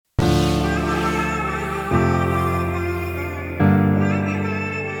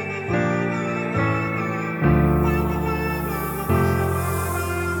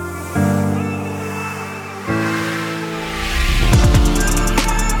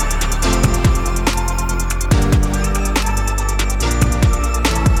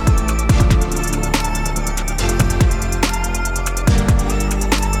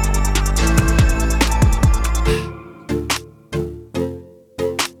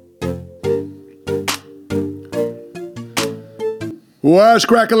What's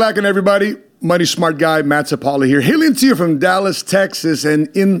crack-a-lackin', everybody? Money Smart Guy, Matt Zapala here. Hailing to you from Dallas, Texas, and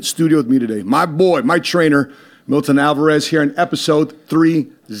in studio with me today, my boy, my trainer, Milton Alvarez, here in episode 30,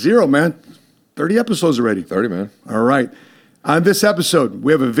 man. 30 episodes already. 30, man. All right. On this episode,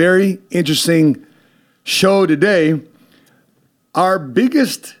 we have a very interesting show today. Our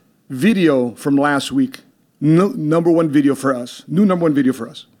biggest video from last week, number one video for us. In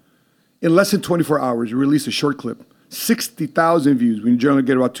less than 24 hours, we released a short clip. 60,000 views. We generally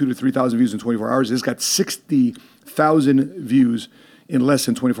get about 2,000 to 3,000 views in 24 hours. It's got 60,000 views in less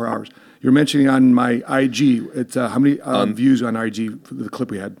than 24 hours. You're mentioning on my IG, it's how many views on IG for the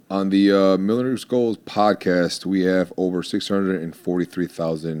clip we had? On the Millionaire Goals podcast, we have over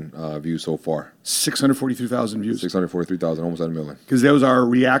 643,000 views so far. 643,000 views. 643,000, almost at a million. Because that was our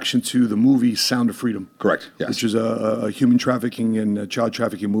reaction to the movie Sound of Freedom. Correct, yes. Which is a human trafficking and child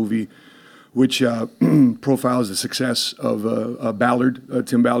trafficking movie, which profiles the success of Ballard,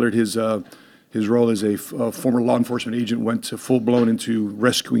 Tim Ballard. His role as a former law enforcement agent went to full-blown into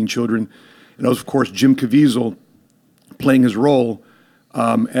rescuing children. And that was, of course, Jim Caviezel playing his role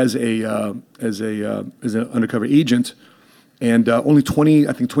as an undercover agent. And only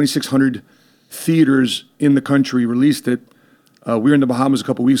 2,600 theaters in the country released it. We were in the Bahamas a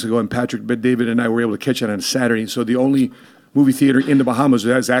couple weeks ago, and Patrick, David, and I were able to catch it on a Saturday. So the only movie theater in the Bahamas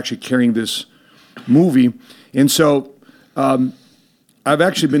that is actually carrying this movie. And so I've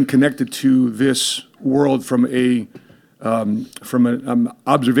actually been connected to this world from an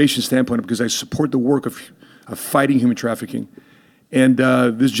observation standpoint because I support the work of fighting human trafficking. And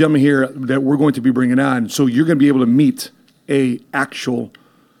this gentleman here that we're going to be bringing on, so you're going to be able to meet a actual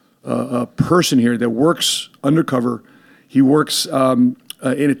person here that works undercover. He works in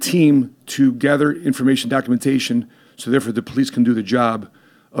a team to gather information, documentation, so therefore the police can do the job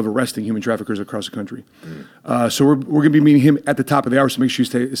of arresting human traffickers across the country. So we're going to be meeting him at the top of the hour, so make sure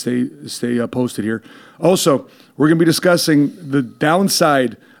you stay posted here. Also, we're going to be discussing the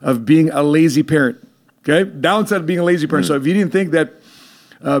downside of being a lazy parent, okay? Downside of being a lazy parent. So if you didn't think that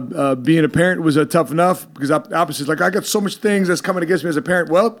being a parent was tough enough, because opposite is like, I got so much things that's coming against me as a parent.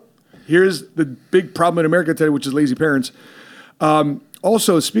 Well, here's the big problem in America today, which is lazy parents.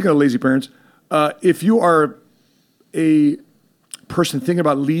 Also, speaking of lazy parents, if you are a person thinking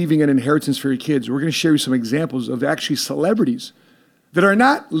about leaving an inheritance for your kids, we're going to share you some examples of actually celebrities that are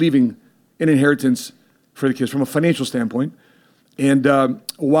not leaving an inheritance for the kids from a financial standpoint, and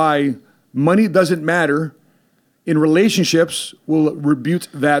why money doesn't matter in relationships. We'll rebut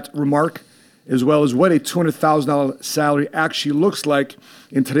that remark, as well as what a $200,000 salary actually looks like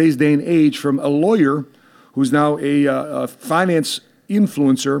in today's day and age from a lawyer who's now a finance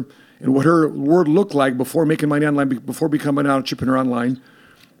influencer, and what her world looked like before making money online, before becoming an entrepreneur online,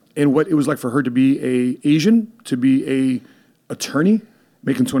 and what it was like for her to be a Asian, to be a attorney,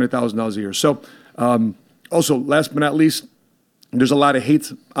 making $200,000 a year. So, also, last but not least, there's a lot of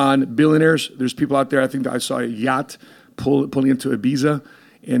hate on billionaires. There's people out there, I think I saw a yacht pulling into Ibiza,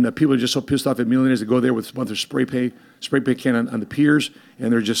 and people are just so pissed off at millionaires that go there with a bunch of spray paint can on the piers,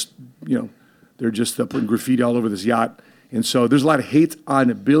 and they're just putting graffiti all over this yacht. And so there's a lot of hate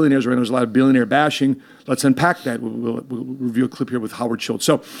on billionaires right now. There's a lot of billionaire bashing. Let's unpack that. We'll review a clip here with Howard Schultz.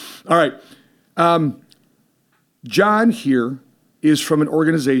 So, all right. John here is from an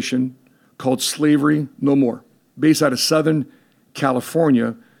organization called Slavery No More, based out of Southern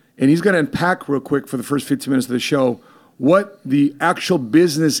California. And he's going to unpack real quick for the first 15 minutes of the show what the actual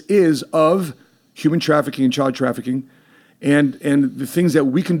business is of human trafficking and child trafficking, and the things that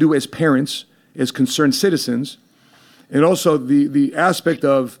we can do as parents, as concerned citizens, and also the aspect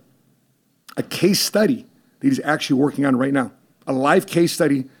of a case study that he's actually working on right now. A live case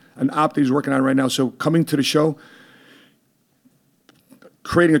study, an op that he's working on right now. So coming to the show,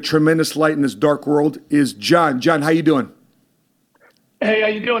 creating a tremendous light in this dark world is John. John, how you doing? Hey, how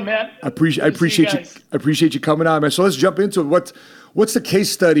you doing, Matt? I appreciate you. I appreciate you coming on, man. So let's jump into it. What's the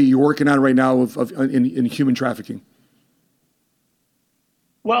case study you're working on right now in human trafficking?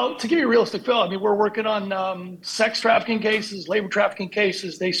 Well, to give you a realistic feel, I mean, we're working on sex trafficking cases, labor trafficking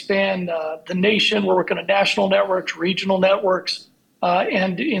cases. They span the nation. We're working on national networks, regional networks,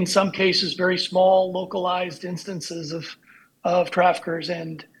 and in some cases, very small, localized instances of traffickers.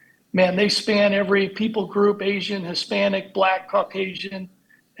 And man, they span every people group: Asian, Hispanic, Black, Caucasian.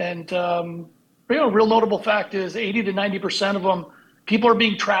 And real notable fact is 80 to 90% of them, people are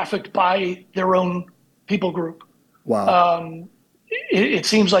being trafficked by their own people group. Wow. It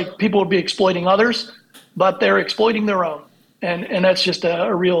seems like people would be exploiting others, but they're exploiting their own. And that's just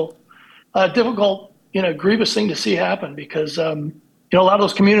a real difficult, grievous thing to see happen because, a lot of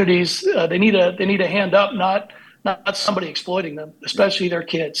those communities, they need a hand up, not somebody exploiting them, especially their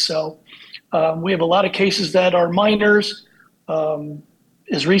kids. So we have a lot of cases that are minors.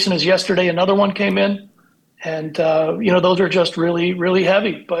 As recent as yesterday, another one came in. And, those are just really, really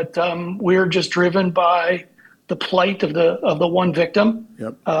heavy. But we're just driven by the plight of the one victim.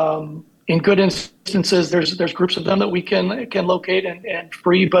 Yep. In good instances, there's groups of them that we can locate and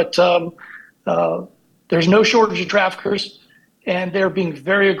free. But there's no shortage of traffickers. And they're being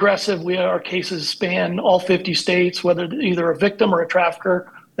very aggressive. Our cases span all 50 states, whether either a victim or a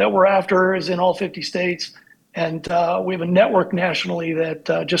trafficker that we're after is in all 50 states. And we have a network nationally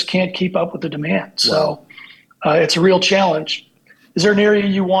that just can't keep up with the demand. So it's a real challenge. Is there an area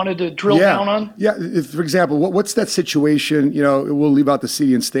you wanted to drill down on? Yeah. For example, what's that situation? We'll leave out the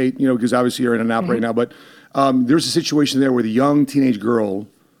city and state, because obviously you're in an app right now. But there's a situation there where the young teenage girl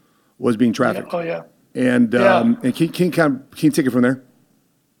was being trafficked. Yeah. Oh, yeah. And can you take it from there?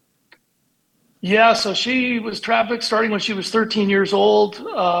 Yeah, so she was trafficked starting when she was 13 years old.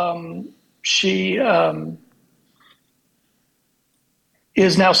 She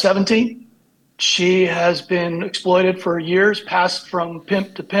is now 17. She has been exploited for years, passed from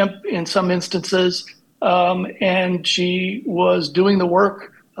pimp to pimp in some instances, and she was doing the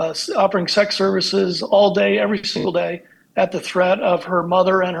work, offering sex services all day, every single day, at the threat of her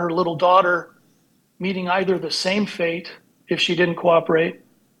mother and her little daughter meeting either the same fate if she didn't cooperate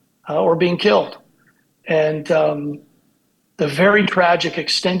or being killed. And the very tragic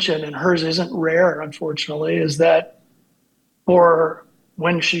extension, and hers isn't rare, unfortunately, is that for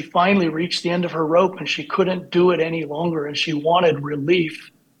when she finally reached the end of her rope and she couldn't do it any longer and she wanted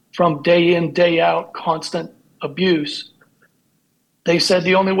relief from day in, day out, constant abuse, they said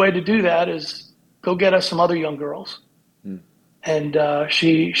the only way to do that is go get us some other young girls. And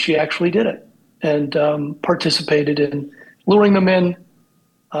she actually did it. And participated in luring them in,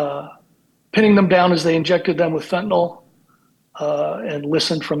 pinning them down as they injected them with fentanyl, and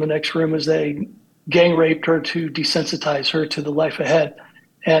listened from the next room as they gang raped her to desensitize her to the life ahead.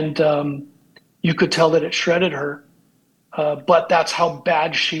 And you could tell that it shredded her, but that's how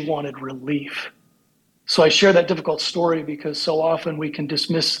bad she wanted relief. So I share that difficult story because so often we can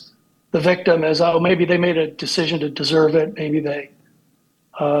dismiss the victim as, oh, maybe they made a decision to deserve it. Maybe they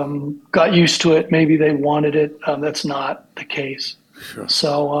got used to it. Maybe they wanted it. That's not the case. Sure.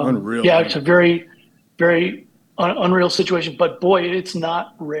 So, Unreal. Yeah, it's a very, very unreal situation. But boy, it's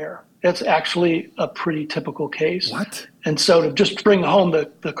not rare. It's actually a pretty typical case. What? And so to just bring home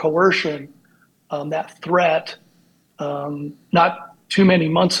the coercion, that threat, not too many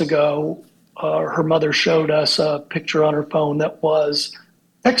months ago, her mother showed us a picture on her phone that was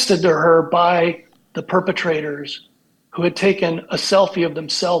texted to her by the perpetrators who had taken a selfie of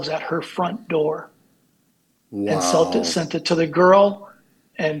themselves at her front door. Wow. And sent it to the girl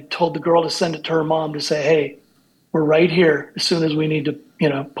and told the girl to send it to her mom to say, hey, we're right here. As soon as we need to,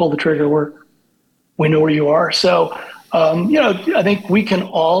 pull the trigger, we know where you are. So, I think we can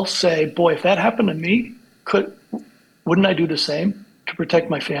all say, boy, if that happened to me, wouldn't I do the same to protect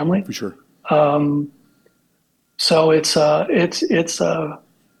my family? For sure. So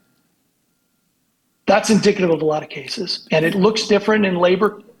that's indicative of a lot of cases, and it looks different in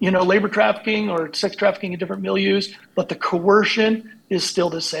labor trafficking or sex trafficking in different milieus, but the coercion is still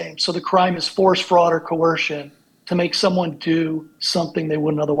the same. So the crime is force, fraud, or coercion to make someone do something they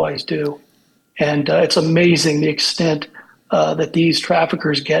wouldn't otherwise do. And it's amazing the extent that these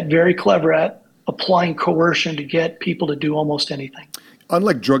traffickers get very clever at applying coercion to get people to do almost anything.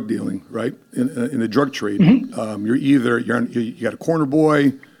 Unlike drug dealing, right? In the drug trade, Mm-hmm. you're either you got a corner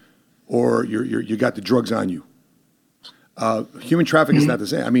boy, or you got the drugs on you. Human trafficking is not the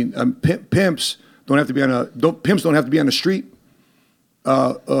same. I mean, pimps don't have to be on the street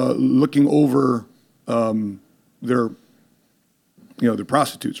looking over their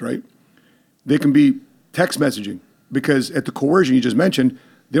prostitutes, right? They can be text messaging, because at the coercion you just mentioned,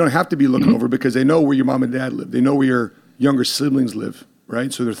 they don't have to be looking over because they know where your mom and dad live. They know where your younger siblings live,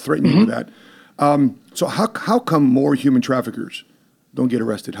 right? So they're threatening you with that. So how come more human traffickers don't get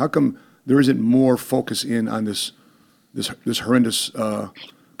arrested? How come there isn't more focus in on this horrendous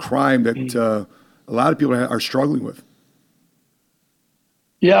crime that a lot of people are struggling with?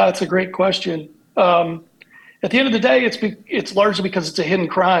 Yeah, it's a great question. At the end of the day, it's largely because it's a hidden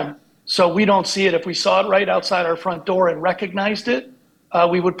crime. So we don't see it. If we saw it right outside our front door and recognized it,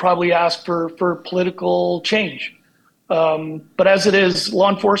 we would probably ask for political change. But as it is, law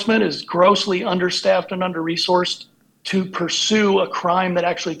enforcement is grossly understaffed and under-resourced to pursue a crime that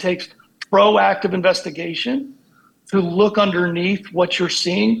actually takes proactive investigation to look underneath what you're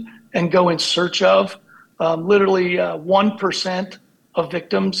seeing and go in search of. Literally 1% of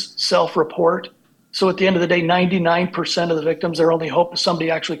victims self-report. So at the end of the day, 99% of the victims, their only hope is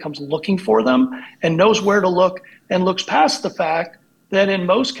somebody actually comes looking for them and knows where to look and looks past the fact that in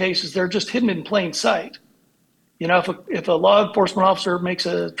most cases, they're just hidden in plain sight. You know, if a law enforcement officer makes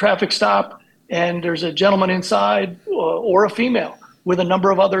a traffic stop and there's a gentleman inside or a female with a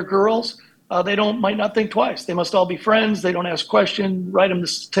number of other girls, they might not think twice. They must all be friends. They don't ask questions, write them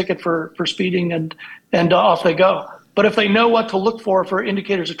this ticket for speeding, and off they go. But if they know what to look for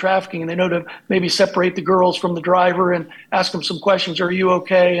indicators of trafficking, and they know to maybe separate the girls from the driver and ask them some questions, are you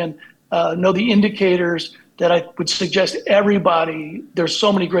okay? And know the indicators that I would suggest everybody, there's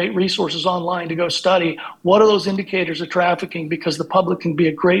so many great resources online to go study. What are those indicators of trafficking? Because the public can be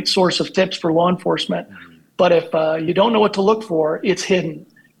a great source of tips for law enforcement. But if you don't know what to look for, it's hidden.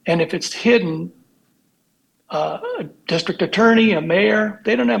 And if it's hidden, a district attorney, a mayor,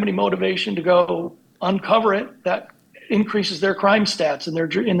 they don't have any motivation to go uncover it. That increases their crime stats in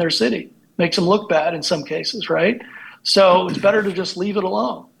their city, makes them look bad in some cases, right? So it's better to just leave it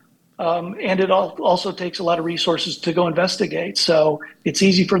alone. And it also takes a lot of resources to go investigate. So it's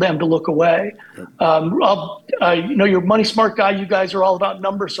easy for them to look away. You're a money smart guy. You guys are all about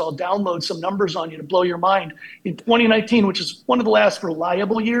numbers. So I'll download some numbers on you to blow your mind. In 2019, which is one of the last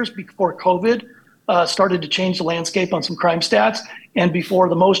reliable years before COVID started to change the landscape on some crime stats, and before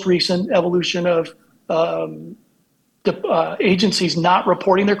the most recent evolution of the agencies not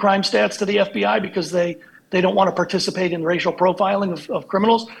reporting their crime stats to the FBI because they don't want to participate in racial profiling of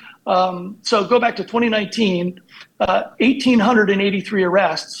criminals. So go back to 2019, 1,883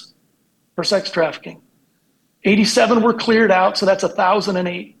 arrests for sex trafficking. 87 were cleared out, so that's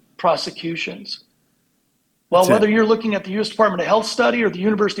 1,008 prosecutions. Well, whether you're looking at the U.S. Department of Health study or the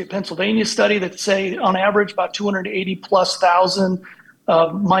University of Pennsylvania study that say on average about 280,000+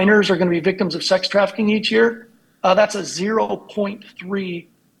 minors are going to be victims of sex trafficking each year, that's a 0.3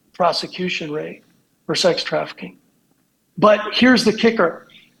 prosecution rate for sex trafficking. But here's the kicker.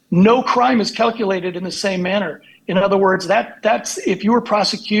 No crime is calculated in the same manner. In other words, that's if you were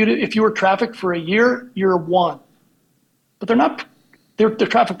prosecuted, if you were trafficked for a year, you're one. But they're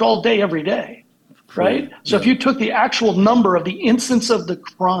trafficked all day, every day, right? So if you took the actual number of the instance of the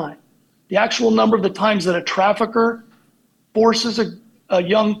crime, the actual number of the times that a trafficker forces a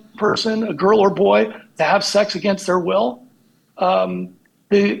young person, a girl or boy, to have sex against their will,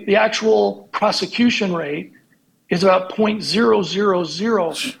 the actual prosecution rate is about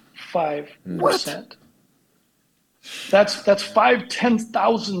 0.0005%. That's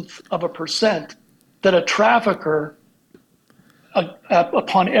 5/10,000th of a percent that a trafficker,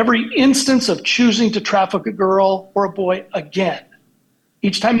 upon every instance of choosing to traffic a girl or a boy again,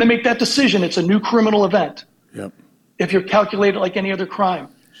 each time they make that decision, it's a new criminal event. Yep. If you're calculated like any other crime,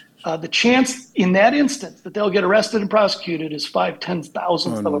 the chance in that instance that they'll get arrested and prosecuted is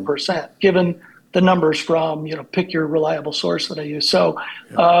 5/10,000th of a percent, given the numbers from, pick your reliable source that I use. So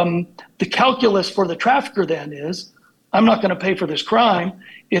the calculus for the trafficker then is, I'm not going to pay for this crime.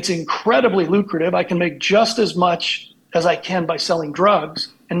 It's incredibly lucrative. I can make just as much as I can by selling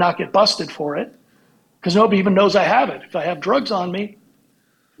drugs and not get busted for it, because nobody even knows I have it. If I have drugs on me,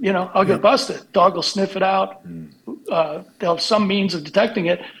 I'll get busted. Dog will sniff it out. They'll have some means of detecting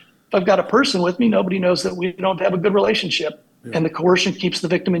it. If I've got a person with me, nobody knows that we don't have a good relationship, and the coercion keeps the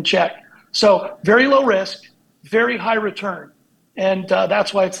victim in check. So very low risk, very high return. And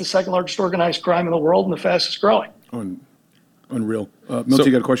that's why it's the second largest organized crime in the world and the fastest growing. Unreal. Milton,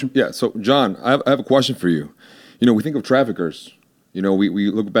 you got a question? Yeah. So, John, I have a question for you. We think of traffickers. We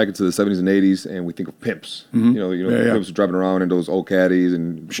look back into the 70s and 80s and we think of pimps. Pimps driving around in those old caddies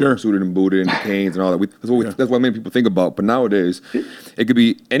and suited and booted and canes and all that. That's what many people think about. But nowadays, it could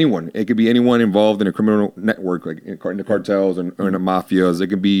be anyone. It could be anyone involved in a criminal network, like in the cartels or in the mafias. It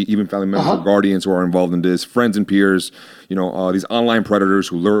could be even family members or guardians who are involved in this, friends and peers. These online predators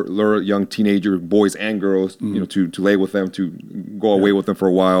who lure young teenager boys and girls, to lay with them, to go away with them for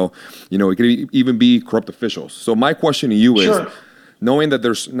a while. It could even be corrupt officials. So my question to you is, knowing that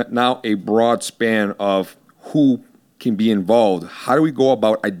there's now a broad span of who can be involved, how do we go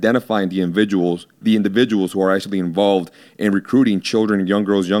about identifying the individuals who are actually involved in recruiting children, young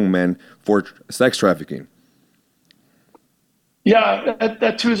girls, young men for sex trafficking? Yeah,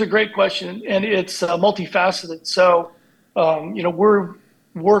 that too is a great question, and it's multifaceted. So, we're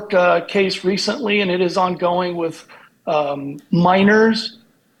worked a case recently, and it is ongoing with minors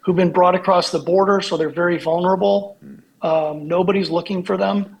who've been brought across the border, so they're very vulnerable. Nobody's looking for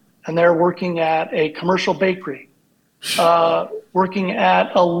them, and they're working at a commercial bakery, working at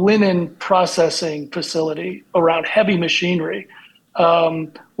a linen processing facility around heavy machinery,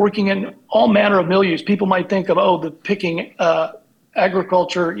 working in all manner of milieus. People might think of, the picking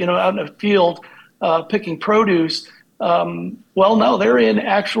agriculture, out in a field. picking produce. Well, no, they're in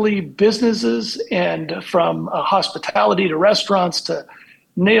actually businesses, and from hospitality to restaurants to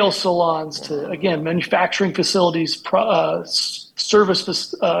nail salons to, again, manufacturing facilities,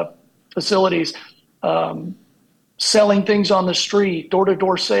 service facilities, selling things on the street,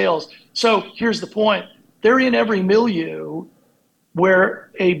 door-to-door sales. So here's the point. They're in every milieu where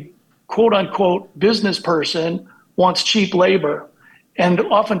a quote-unquote business person wants cheap labor. And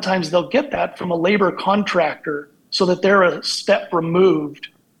oftentimes they'll get that from a labor contractor so that they're a step removed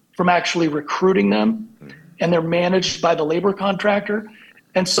from actually recruiting them, and they're managed by the labor contractor.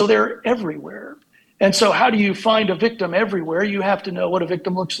 And so they're everywhere. And so how do you find a victim everywhere? You have to know what a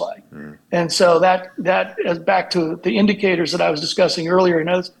victim looks like. And so that is back to the indicators that I was discussing earlier. And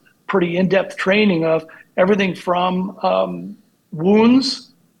that's pretty in-depth training of everything from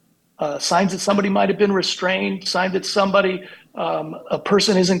wounds, signs that somebody might have been restrained, signs that a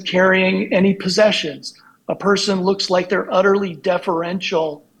person isn't carrying any possessions. A person looks like they're utterly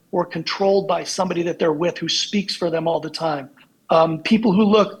deferential or controlled by somebody that they're with who speaks for them all the time. People who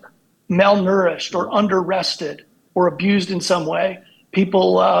look malnourished or under-rested or abused in some way.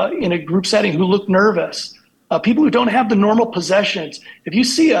 People in a group setting who look nervous. People who don't have the normal possessions. If you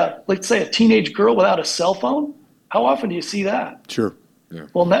see let's say a teenage girl without a cell phone, how often do you see that? Sure. Yeah.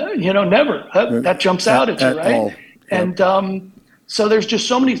 Well, never. That jumps out at you, right? All. Yep. And so there's just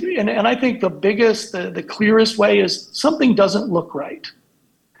so many, and I think the clearest way is something doesn't look right.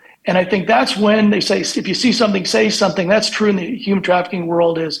 And I think that's when they say, if you see something, say something. That's true in the human trafficking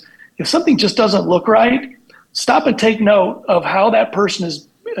world. Is if something just doesn't look right, stop and take note of how that person is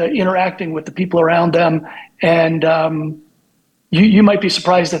interacting with the people around them. And you might be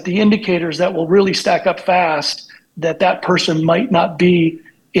surprised at the indicators that will really stack up fast that person might not be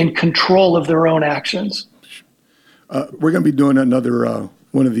in control of their own actions. We're going to be doing another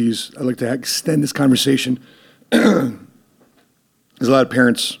one of these. I'd like to extend this conversation. There's a lot of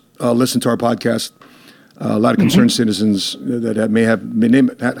parents listen to our podcast. A lot of concerned citizens that may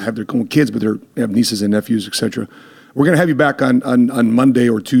have their own kids, but they have nieces and nephews, etc. We're going to have you back on Monday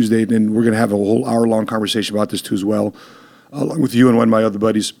or Tuesday, and we're going to have a whole hour-long conversation about this too as well, along with you and one of my other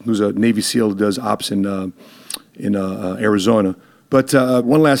buddies who's a Navy SEAL who does ops in Arizona. But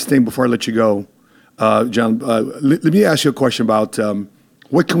one last thing before I let you go, John, let me ask you a question about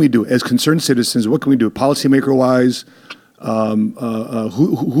what can we do as concerned citizens? What can we do policymaker-wise?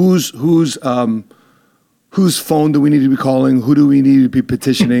 Whose phone do we need to be calling? Who do we need to be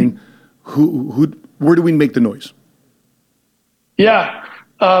petitioning? Where do we make the noise? Yeah,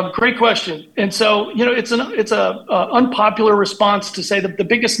 great question. And so, it's a unpopular response to say that the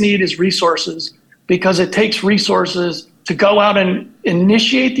biggest need is resources, because it takes resources to go out and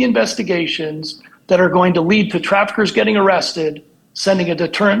initiate the investigations that are going to lead to traffickers getting arrested, sending a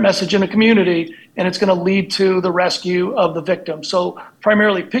deterrent message in a community, and it's going to lead to the rescue of the victim. So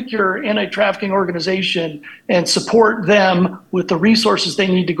primarily pick your anti-trafficking organization and support them with the resources they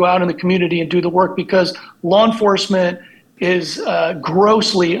need to go out in the community and do the work, because law enforcement is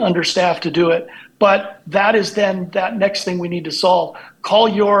grossly understaffed to do it. But that is then that next thing we need to solve. Call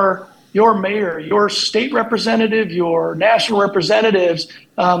your mayor, your state representative, your national representatives.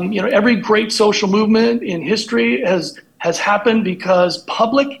 Every great social movement in history has happened because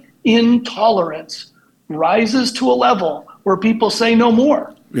public intolerance rises to a level where people say no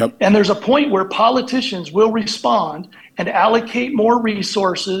more. Yep. And there's a point where politicians will respond and allocate more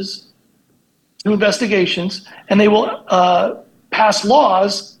resources to investigations, and they will pass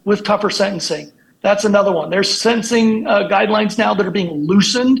laws with tougher sentencing. That's another one. There's sentencing guidelines now that are being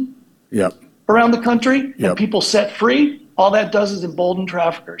loosened around the country, and people set free. All that does is embolden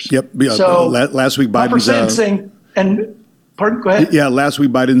traffickers. Yep. So last week, Biden's sentencing and pardon. Go ahead. Yeah, last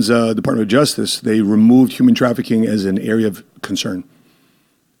week Biden's Department of Justice, they removed human trafficking as an area of concern.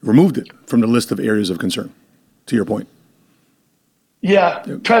 Removed it from the list of areas of concern. To your point. Yeah,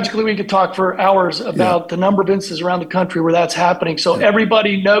 tragically, we could talk for hours about the number of instances around the country where that's happening. So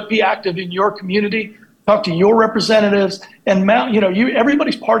everybody, be active in your community. Talk to your representatives, and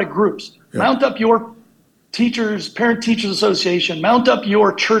everybody's part of groups. Mount up your parent teachers association, mount up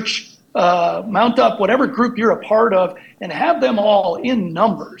your church, mount up whatever group you're a part of, and have them all in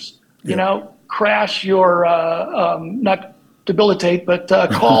numbers. Crash your, not debilitate, but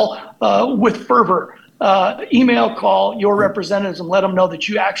call with fervor. Call your representatives and let them know that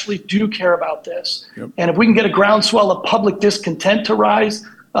you actually do care about this. And if we can get a groundswell of public discontent to rise,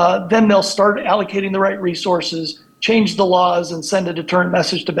 then they'll start allocating the right resources, change the laws, and send a deterrent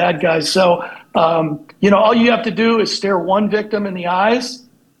message to bad guys. So, all you have to do is stare one victim in the eyes,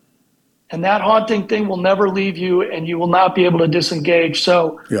 and that haunting thing will never leave you, and you will not be able to disengage.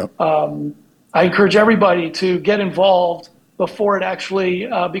 So, I encourage everybody to get involved before it actually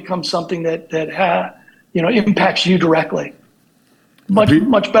becomes something that impacts you directly.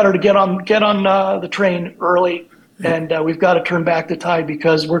 Much better to get on the train early, and we've got to turn back the tide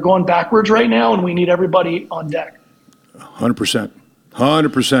because we're going backwards right now, and we need everybody on deck. 100%,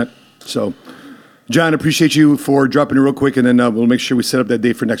 100%. So, John, appreciate you for dropping it real quick, and then we'll make sure we set up that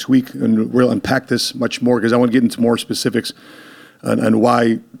date for next week, and we'll unpack this much more because I want to get into more specifics on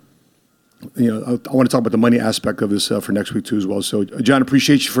why. I want to talk about the money aspect of this for next week too as well. So, John,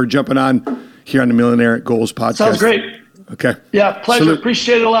 appreciate you for jumping on here on the Millionaire Goals podcast. Sounds great. Okay. Yeah, pleasure. Salute.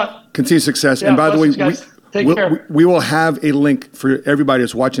 Appreciate it a lot. Continued success. Yeah, and by the way, we will have a link for everybody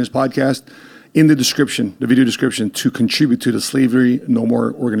that's watching this podcast in the description, the video description, to contribute to the Slavery No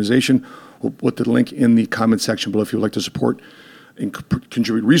More organization. We'll put the link in the comment section below if you would like to support and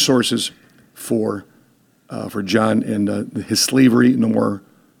contribute resources for John and his Slavery No More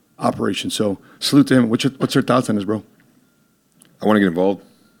operation. So salute to him. What's your thoughts on this, bro? I want to get involved.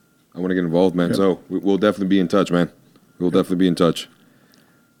 Man. Okay. So we'll definitely be in touch, man. We'll definitely be in touch.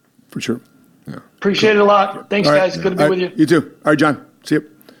 For sure. Yeah. Appreciate it a lot. Thanks, guys. Good to be with you. You too. All right, John. See you.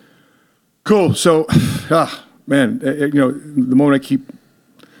 Cool. So, man, the moment I keep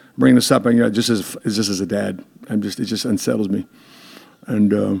bringing this up, just as a dad, it just unsettles me.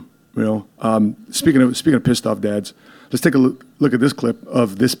 And speaking of pissed off dads, let's take a look at this clip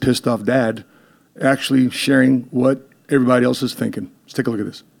of this pissed off dad actually sharing what everybody else is thinking. Let's take a look at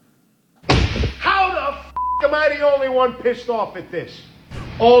this. How the f*** am I the only one pissed off at this?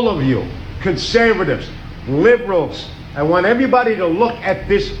 All of you, conservatives, liberals, I want everybody to look at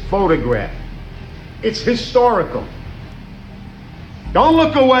this photograph. It's historical. Don't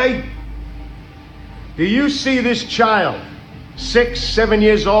look away. Do you see this child, 6, 7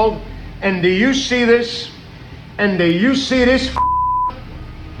 years old? And do you see this? And do you see this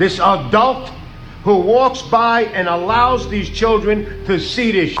this adult who walks by and allows these children to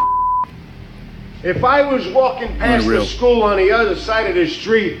see this? If I was walking past the school on the other side of the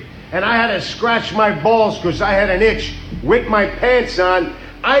street and I had to scratch my balls because I had an itch with my pants on,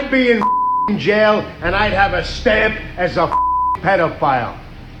 I'd be in jail and I'd have a stamp as a pedophile.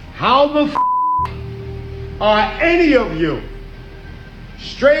 How the are any of you,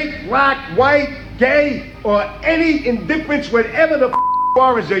 straight, black, white, gay, or any indifference, whatever the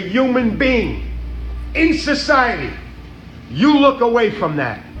are as a human being in society, you look away from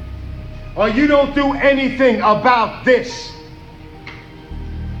that? Or you don't do anything about this?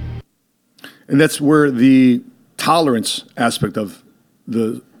 And that's where the tolerance aspect of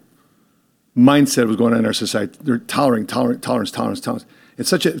the mindset was going on in our society. They're tolerance. It's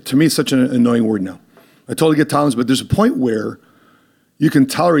to me, it's such an annoying word now. I totally get tolerance, but there's a point where you can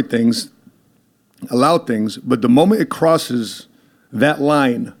tolerate things, allow things, but the moment it crosses that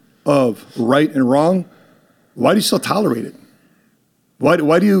line of right and wrong, why do you still tolerate it?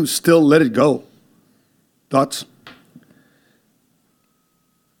 Why do you still let it go? Thoughts?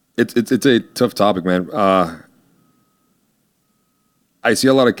 It's a tough topic, man. I see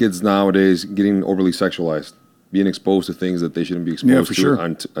a lot of kids nowadays getting overly sexualized, being exposed to things that they shouldn't be exposed to sure.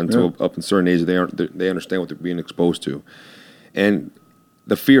 until up in a certain age they understand what they're being exposed to. And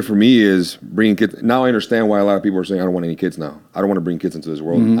the fear for me is bringing kids. Now I understand why a lot of people are saying, I don't want any kids now. I don't want to bring kids into this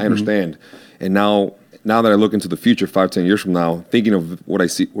world. I understand. And now that I look into the future 5-10 years from now, thinking of what I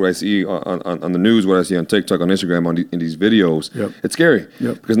see on the news, what I see on TikTok, on Instagram, in these videos, it's scary.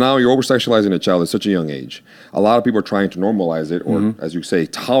 Because now you're over-sexualizing a child at such a young age. A lot of people are trying to normalize it, or as you say,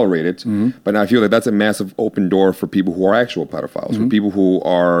 tolerate it. But I feel like that's a massive open door for people who are actual pedophiles, for people who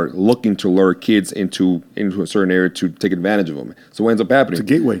are looking to lure kids into a certain area to take advantage of them. So what ends up happening? It's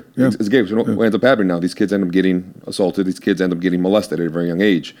a gateway. It's a gateway. So what ends up happening now? These kids end up getting assaulted. These kids end up getting molested at a very young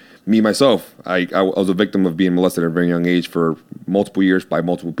age. Me, myself, I was a victim of being molested at a very young age for multiple years by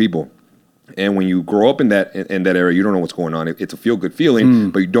multiple people. And when you grow up in that area, you don't know what's going on. It's a feel-good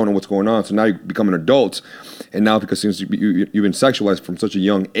feeling, but you don't know what's going on. So now you become an adult, and now because since you've been sexualized from such a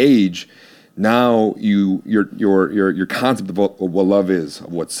young age, now your concept of what love is,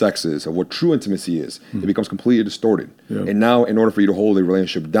 of what sex is, of what true intimacy is, it becomes completely distorted. And now, in order for you to hold a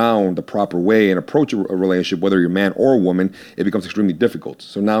relationship down the proper way and approach a relationship, whether you're a man or a woman, it becomes extremely difficult.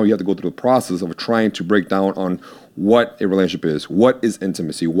 So now you have to go through the process of trying to break down on what a relationship is, what is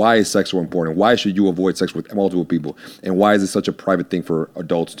intimacy, why is sex so important, why should you avoid sex with multiple people, and why is it such a private thing for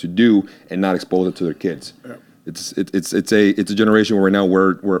adults to do and not expose it to their kids. It's a generation where right now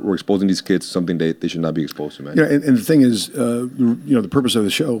we're exposing these kids to something they should not be exposed to, man. Yeah, and the thing is, the purpose of the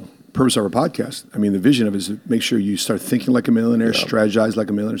show, purpose of our podcast, I mean, the vision of it is to make sure you start thinking like a millionaire, strategize like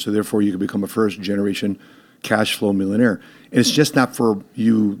a millionaire, so therefore you can become a first generation cash flow millionaire. And it's just not for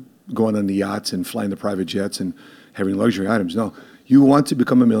you going on the yachts and flying the private jets and having luxury items. No, you want to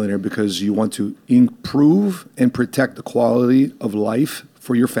become a millionaire because you want to improve and protect the quality of life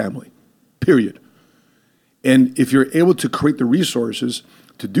for your family, period. And if you're able to create the resources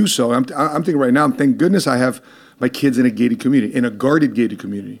to do so, I'm thinking right now, thank goodness I have my kids in a gated community, in a guarded gated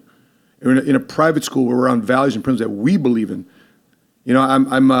community, or in a private school where we're on values and principles that we believe in. You know,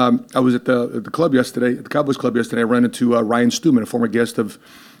 I was at the club yesterday, at the Cowboys Club yesterday. I ran into Ryan Stewman, a former guest of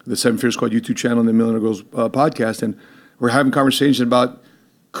the Seven Figure Squad YouTube channel and the Millionaire Girls podcast, and we're having conversation about,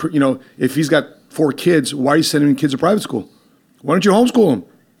 you know, if he's got 4 kids, why are you sending kids to private school? Why don't you homeschool them?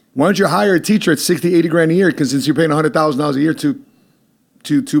 Why don't you hire a teacher at 60, 80 grand a year? Because since you're paying $100,000 a year to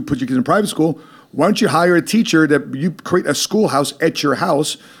put your kids in private school, why don't you hire a teacher that you create a schoolhouse at your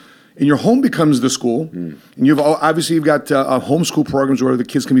house, and your home becomes the school. And you've got homeschool programs where the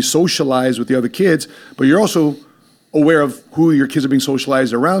kids can be socialized with the other kids, but you're also aware of who your kids are being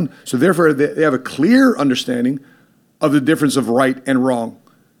socialized around. So therefore, they have a clear understanding of the difference of right and wrong,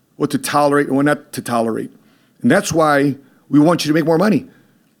 what to tolerate and what not to tolerate. And that's why we want you to make more money.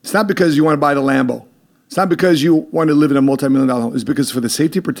 It's not because you want to buy the Lambo. It's not because you want to live in a multi-million-dollar home. It's because for the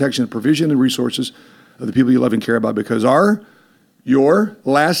safety, protection, provision, and resources of the people you love and care about, because your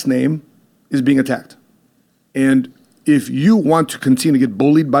last name is being attacked. And if you want to continue to get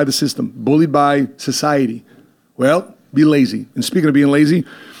bullied by the system, bullied by society, well, be lazy. And speaking of being lazy,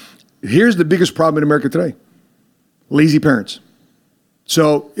 here's the biggest problem in America today. Lazy parents.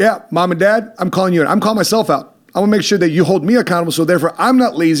 So, yeah, mom and dad, I'm calling you in. I'm calling myself out. I want to make sure that you hold me accountable, so therefore I'm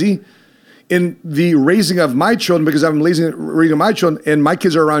not lazy in the raising of my children, because I'm lazy in raising my children, and my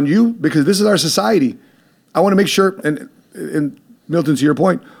kids are around you, because this is our society. I want to make sure, and Milton, to your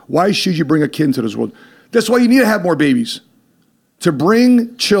point, why should you bring a kid into this world? That's why you need to have more babies, to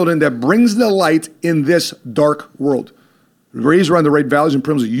bring children that brings the light in this dark world. Raised around the right values and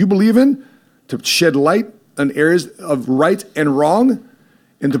principles you believe in, to shed light on areas of right and wrong,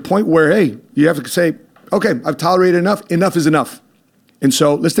 and to the point where, hey, you have to say, okay, I've tolerated enough. Enough is enough. And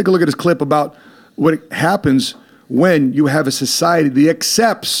so let's take a look at this clip about what happens when you have a society that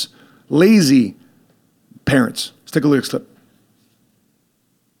accepts lazy parents. Let's take a look at this clip.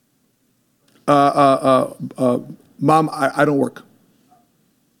 Mom, I don't work.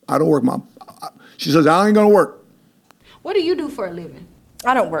 I don't work, Mom. She says, I ain't gonna work. What do you do for a living?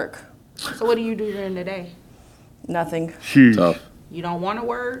 I don't work. So what do you do during the day? Nothing. Tough. You don't want to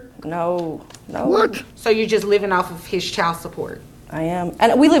work? No. What? So you're just living off of his child support? I am.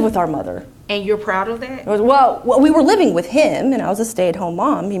 And we live with our mother. And you're proud of that? Well, we were living with him, and I was a stay-at-home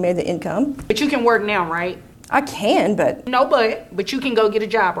mom. He made the income. But you can work now, right? I can, but... No, but you can go get a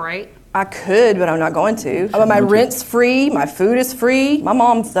job, right? I could, but I'm not going to. My rent's free. My food is free. My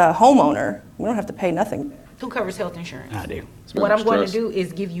mom's the homeowner. We don't have to pay nothing. Who covers health insurance? I do. What I'm going to do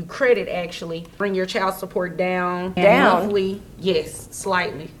is give you credit, actually. Bring your child support down. Down? Monthly, yes,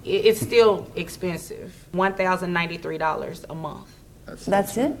 slightly. It's still expensive. $1,093 a month.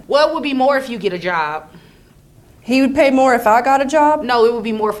 That's it? Well, it would be more if you get a job. He would pay more if I got a job? No, it would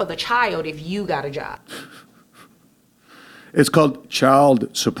be more for the child if you got a job. It's called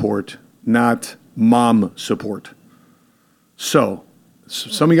child support, not mom support. So,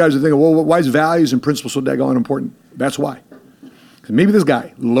 some of you guys are thinking, well, why is values and principles so daggone important? That's why. Because maybe this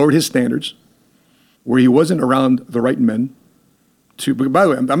guy lowered his standards, where he wasn't around the right men. By the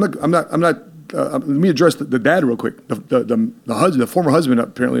way, I'm not. Let me address the dad real quick. The husband, the former husband,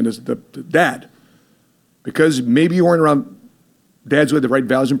 apparently, is the dad, because maybe you weren't around dads who had the right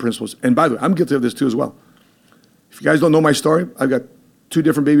values and principles. And by the way, I'm guilty of this too as well. If you guys don't know my story, I've got 2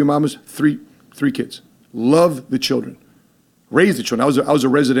 different baby mamas, three kids. Love the children, raised the children. I was a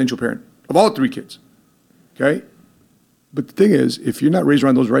residential parent of all 3 kids. Okay, but the thing is, if you're not raised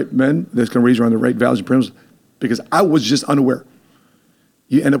around those right men, that's going to raise you around the right values and principles. Because I was just unaware,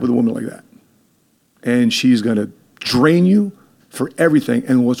 you end up with a woman like that. And she's going to drain you for everything.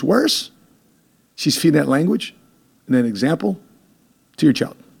 And what's worse, she's feeding that language and that example to your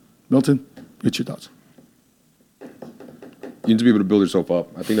child. Milton, what's your thoughts? You need to be able to build yourself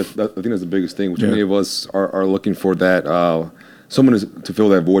up. I think that's the biggest thing. Which many of us are looking for that someone to fill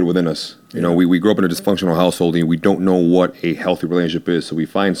that void within us. You know, we grew up in a dysfunctional household and we don't know what a healthy relationship is. So we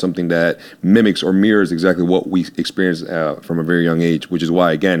find something that mimics or mirrors exactly what we experience from a very young age. Which is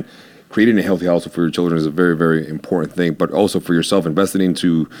why, again, creating a healthy household for your children is a very, very important thing, but also for yourself, investing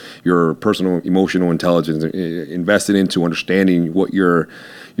into your personal emotional intelligence, investing into understanding what your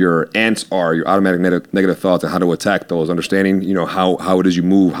ants are, your automatic negative thoughts, and how to attack those. Understanding, how it is you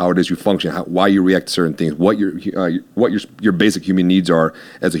move, how it is you function, why you react to certain things, what your basic human needs are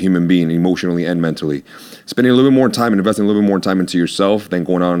as a human being, emotionally and mentally. Spending a little bit more time and investing a little bit more time into yourself than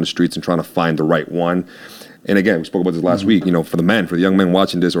going out on the streets and trying to find the right one. And again, we spoke about this last week, for the young men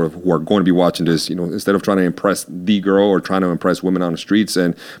watching this or who are going to be watching this, instead of trying to impress the girl or trying to impress women on the streets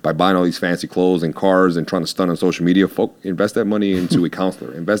and by buying all these fancy clothes and cars and trying to stunt on social media, invest that money into a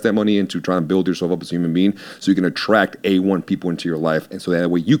counselor. Invest that money into trying to build yourself up as a human being so you can attract A1 people into your life. And so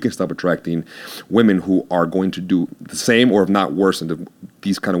that way you can stop attracting women who are going to do the same or if not worse than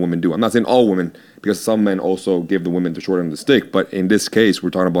these kind of women do. I'm not saying all women, because some men also give the women the short end of the stick. But in this case,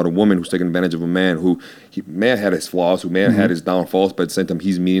 we're talking about a woman who's taking advantage of a man who he may have had his flaws, who may have had his downfalls, but at the same time,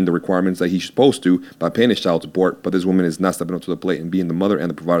 he's meeting the requirements that he's supposed to by paying his child support. But this woman is not stepping up to the plate and being the mother and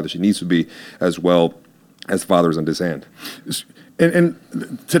the provider that she needs to be, as well as fathers on this hand. And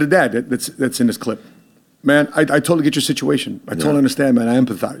to the dad that's in this clip, man, I totally get your situation. I totally understand, man. I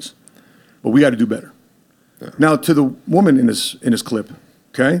empathize. But we got to do better. Yeah. Now, to the woman in this clip,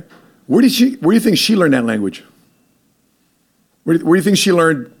 okay? Where do you think she learned that language? Where do you think she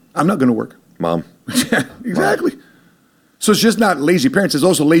learned, I'm not going to work? Mom. Exactly. Mom. So it's just not lazy parents, it's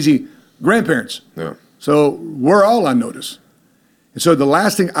also lazy grandparents. Yeah. So we're all on notice. And so the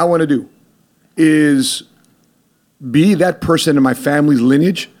last thing I want to do is be that person in my family's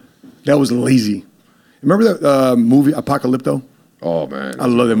lineage that was lazy. Remember that movie Apocalypto? Oh, man. I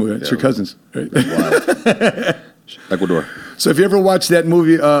love that movie. It's your cousins. Right? Ecuador. So if you ever watch that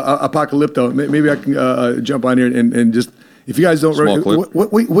movie, Apocalypto, maybe I can jump on here and just, if you guys don't remember,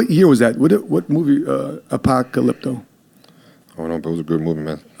 what year was that? What movie, Apocalypto? Oh, no, but it was a good movie,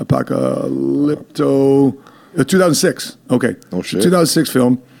 man. Apocalypto, 2006. Okay. Oh, shit. 2006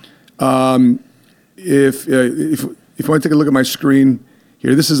 film. If you want to take a look at my screen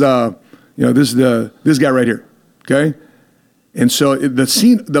here, this is this guy right here. Okay. And so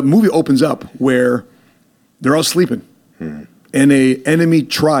the movie opens up where they're all sleeping. And a enemy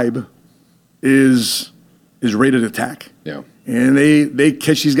tribe is ready to attack. Yeah. And they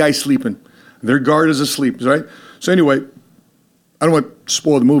catch these guys sleeping. Their guard is asleep, right? So anyway, I don't want to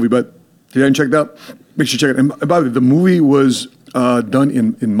spoil the movie, but if you haven't checked it out, make sure you check it out. And by the way, the movie was done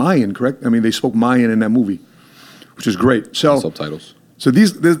in Mayan, correct? I mean, they spoke Mayan in that movie, which is great. So subtitles. So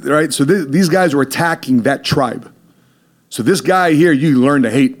these guys were attacking that tribe. So this guy here, you learn to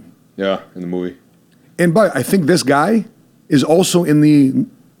hate. Yeah, in the movie. And I think this guy is also in the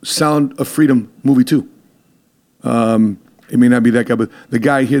Sound of Freedom movie too. It may not be that guy, but the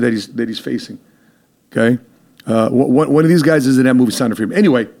guy here that he's facing. Okay, one of these guys is in that movie Sound of Freedom.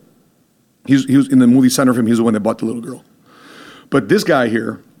 Anyway, he was in the movie Sound of Freedom. He was the one that bought the little girl. But this guy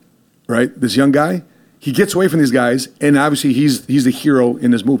here, right, this young guy, he gets away from these guys, and obviously he's the hero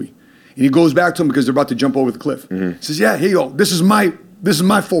in this movie. And he goes back to them because they're about to jump over the cliff. He says, "Yeah, here you go. This is my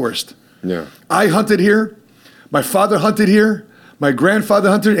forest. Yeah, I hunted here. My father hunted here. My grandfather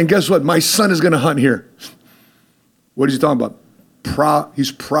hunted, and guess what? My son is going to hunt here." What is he talking about?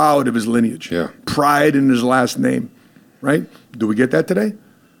 He's proud of his lineage. Yeah, pride in his last name. Right? Do we get that today?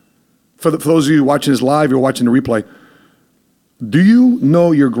 For those of you watching this live, you're watching the replay. Do you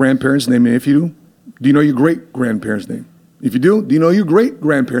know your grandparents' name? And if you do you know your great grandparents' name? If you do you know your great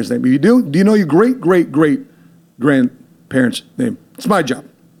grandparents' name? If you do you know your great grandparents' name? It's my job.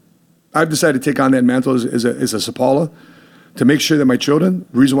 I've decided to take on that mantle as a Sapala to make sure that my children,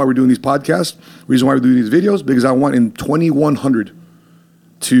 the reason why we're doing these podcasts, the reason why we're doing these videos, because I want in 2100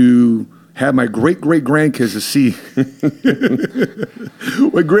 to have my great-great-grandkids to see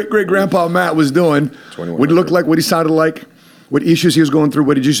what great-great-grandpa Matt was doing, what he looked like, what he sounded like, what issues he was going through,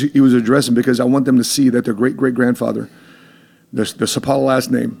 what he was addressing, because I want them to see that their great-great-grandfather, the Sapala last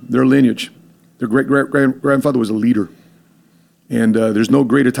name, their lineage, their great-great-grandfather was a leader. And there's no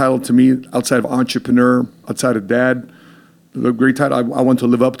greater title to me outside of entrepreneur, outside of dad. The great title I want to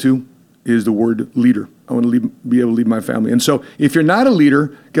live up to is the word leader. I want to be able to lead my family. And so if you're not a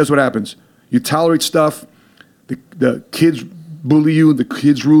leader, guess what happens? You tolerate stuff. The kids bully you. The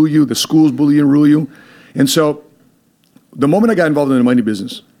kids rule you. The schools bully you and rule you. And so the moment I got involved in the money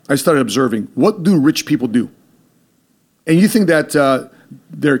business, I started observing, what do rich people do? And you think that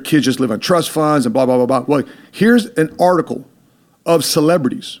their kids just live on trust funds and blah, blah, blah, blah. Well, here's an article of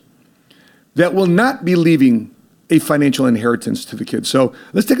celebrities that will not be leaving a financial inheritance to the kids. So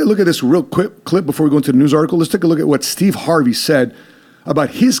let's take a look at this real quick clip before we go into the news article. Let's take a look at what Steve Harvey said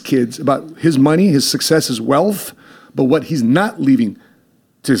about his kids, about his money, his success, his wealth, but what he's not leaving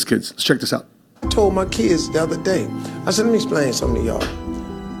to his kids. Let's check this out. I told my kids the other day, I said, let me explain something to y'all.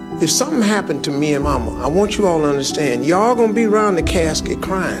 If something happened to me and mama, I want you all to understand, y'all gonna be around the casket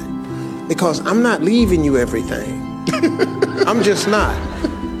crying because I'm not leaving you everything. I'm just not.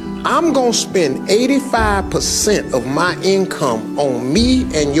 I'm gonna spend 85% of my income on me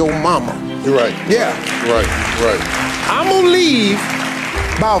and your mama. You're right. Yeah. Right. I'm gonna leave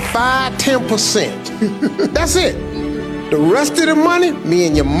about 5-10%. That's it. The rest of the money, me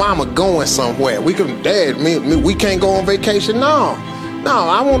and your mama going somewhere. We can't go on vacation. No,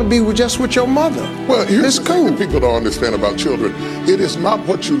 I want to be just with your mother. Well, here's it's the cool. thing that people don't understand about children. It is not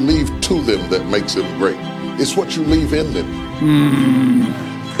what you leave to them that makes them great. It's what you leave in them.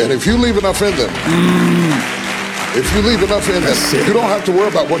 And if you leave enough in them, you don't have to worry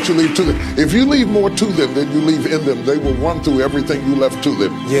about what you leave to them. If you leave more to them than you leave in them, they will run through everything you left to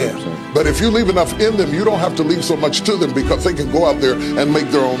them. Yeah. But if you leave enough in them, you don't have to leave so much to them because they can go out there and make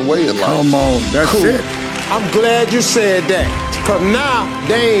their own way in life. Come on, that's Cool. it. I'm glad you said that, because now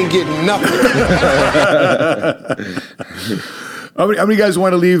they ain't getting nothing. How many of you guys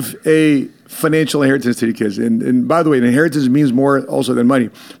want to leave a financial inheritance to your kids? And by the way, an inheritance means more also than money.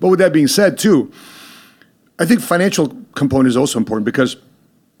 But with that being said, too, I think financial component is also important because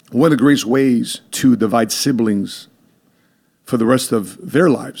one of the greatest ways to divide siblings for the rest of their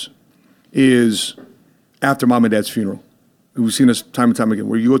lives is after mom and dad's funeral. We've seen this time and time again,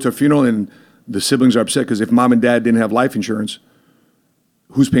 where you go to a funeral and the siblings are upset because if mom and dad didn't have life insurance,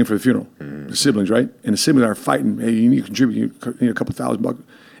 who's paying for the funeral? The siblings, right? And the siblings are fighting. Hey, you need to contribute. You need a couple $1,000. And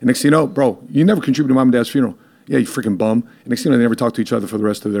next thing you know, bro, you never contributed to mom and dad's funeral. Yeah, you freaking bum. And next thing you know, they never talk to each other for the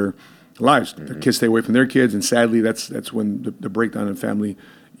rest of their lives. Their kids stay away from their kids, and sadly, that's when the breakdown in family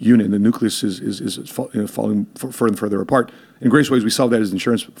unit, the nucleus is falling further and further apart. In greatest ways, we solve that as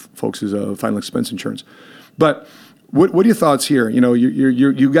insurance folks, is final expense insurance. But what are your thoughts here? You know,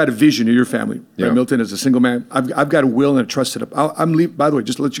 you've got a vision of your family, right, Milton, as a single man. I've got a will and a trust set up. I'm leaving. By the way,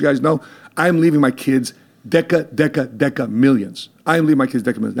 just to let you guys know, I'm leaving my kids deca millions. I'm leaving my kids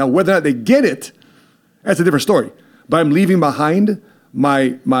deca millions. Now, whether or not they get it, that's a different story. But I'm leaving behind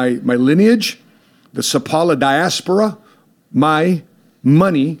my lineage, the Sapala diaspora, my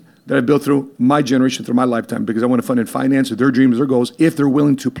money that I built through my generation, through my lifetime, because I want to fund and finance their dreams, their goals, if they're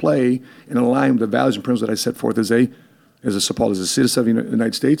willing to play and align with the values and principles that I set forth as a Sapala, as a citizen of the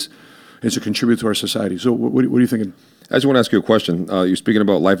United States, and to contribute to our society. So what are you thinking? I just want to ask you a question. You're speaking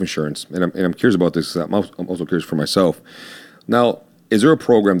about life insurance, and I'm curious about this. I'm also curious for myself. Now, is there a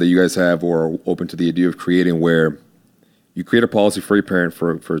program that you guys have or are open to the idea of creating where you create a policy for your parent,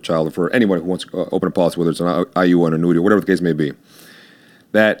 for a child, or for anyone who wants to open a policy, whether it's an IU, an annuity, or whatever the case may be,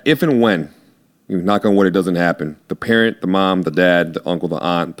 that if and when, knock on wood, it doesn't happen, the parent, the mom, the dad, the uncle, the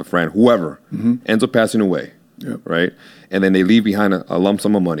aunt, the friend, whoever, ends up passing away, right? And then they leave behind a lump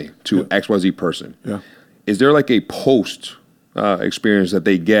sum of money to XYZ person. Yeah. Is there like a post experience that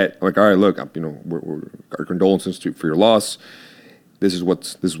they get, like, all right, look, our condolences for your loss. This is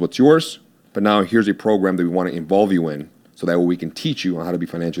what's yours, but now here's a program that we want to involve you in, so that way we can teach you on how to be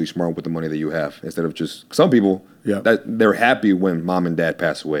financially smart with the money that you have, instead of just some people that they're happy when mom and dad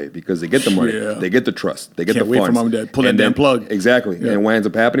pass away because they get the money, they get the trust, they get the funds. Can't wait for mom and dad pull that damn plug. Exactly, and what ends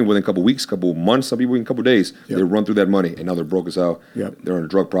up happening within a couple weeks, couple months, some people in a couple days, they run through that money, and now they're broke as hell. They're in a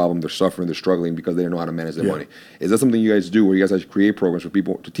drug problem, they're suffering, they're struggling because they don't know how to manage their money. Is that something you guys do, where you guys actually create programs for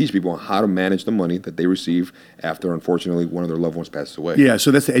people to teach people on how to manage the money that they receive after, unfortunately, one of their loved ones passes away? Yeah,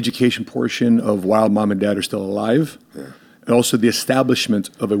 so that's the education portion of while mom and dad are still alive. And also the establishment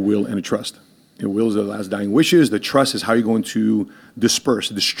of a will and a trust. A will is the last dying wishes. The trust is how you're going to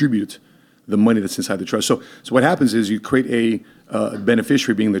distribute the money that's inside the trust. So what happens is you create a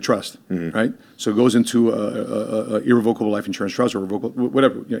beneficiary being the trust, right? So it goes into a irrevocable life insurance trust or revocable,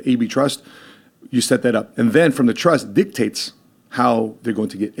 whatever, AB trust. You set that up. And then from the trust dictates how they're going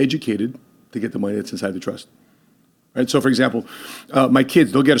to get educated to get the money that's inside the trust. Right? So for example, my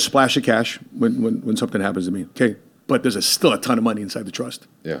kids, they'll get a splash of cash when something happens to me, okay? But there's still a ton of money inside the trust.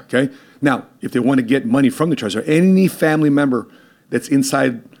 Okay. Now, if they want to get money from the trust, or any family member that's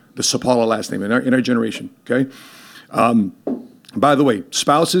inside the Sapala last name in our generation, okay. By the way,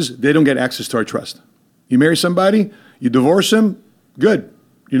 spouses, they don't get access to our trust. You marry somebody, you divorce them, good.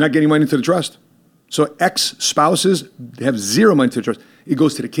 You're not getting money into the trust. So ex-spouses have zero money to the trust. It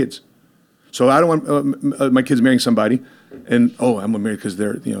goes to the kids. So I don't want my kids marrying somebody, and I'm gonna marry because they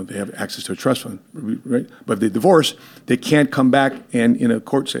have access to a trust fund, right? But if they divorce, they can't come back and in a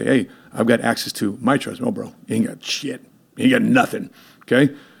court say, "Hey, I've got access to my trust." No, bro, you ain't got shit. You ain't got nothing.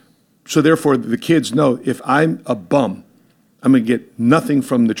 Okay. So therefore, the kids know if I'm a bum, I'm gonna get nothing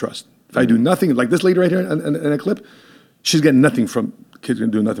from the trust. If I do nothing, like this lady right here in a clip, she's getting nothing from kids are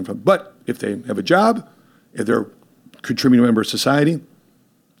going to do nothing from it. But if they have a job, if they're a contributing member of society,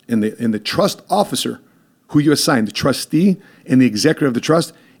 and the trust officer who you assign, the trustee and the executive of the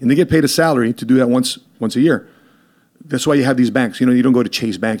trust, and they get paid a salary to do that once a year. That's why you have these banks. You don't go to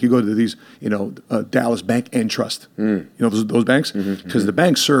Chase Bank. You go to these, Dallas Bank and Trust. Those banks? Because the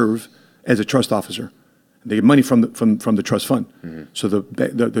banks serve as a trust officer. They get money from the trust fund. So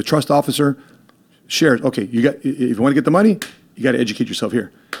the trust officer shares, okay, if you want to get the money, you got to educate yourself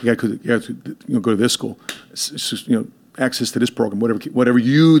here. You got to go to this school. Access to this program, whatever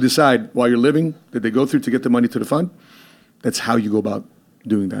you decide while you're living that they go through to get the money to the fund, that's how you go about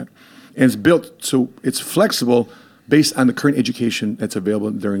doing that. And it's built so it's flexible based on the current education that's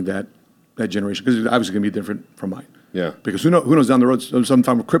available during that generation, because it's obviously going to be different from mine. Yeah. Because who knows down the road, some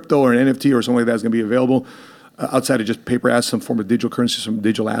form of crypto or an NFT or something like that is going to be available outside of just paper assets, some form of digital currency, some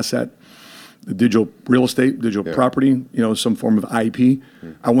digital asset, digital real estate, digital property, some form of IP.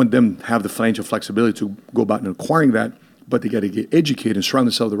 I want them to have the financial flexibility to go about and acquiring that, but they got to get educated and surround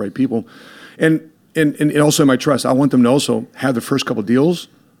themselves with the right people. And also in my trust, I want them to also have the first couple of deals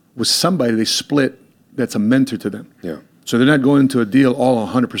with somebody they split that's a mentor to them. Yeah. So they're not going into a deal all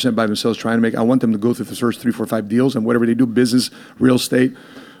 100% by themselves trying to make. I want them to go through the first 3, 4, 5 deals and whatever they do, business, real estate,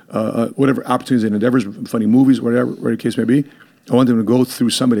 whatever opportunities and endeavors, funny movies, whatever the case may be. I want them to go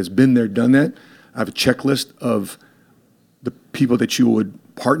through somebody that's been there, done that. I have a checklist of the people that you would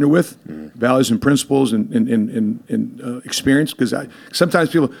partner with, values and principles and experience. Because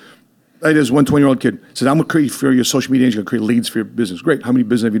sometimes people, like this one 20-year-old kid says, I'm going to create for your social media, you're going to create leads for your business. Great. How many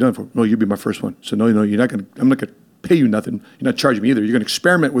business have you done for? No, you'll be my first one. So no, you're not going to, I'm not going to pay you nothing. You're not charging me either. You're going to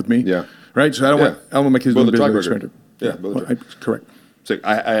experiment with me. Yeah. Right? So I don't want my kids doing business experiment. Yeah. Correct. So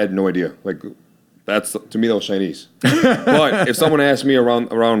I had no idea. To me, that was Chinese. But if someone asked me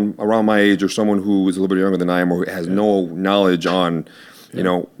around my age, or someone who is a little bit younger than I am, or who has no knowledge on,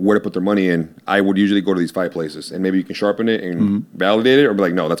 where to put their money in, I would usually go to these 5 places, and maybe you can sharpen it and validate it, or be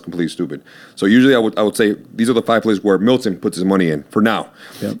like, no, that's completely stupid. So usually I would say these are the 5 places where Milton puts his money in for now.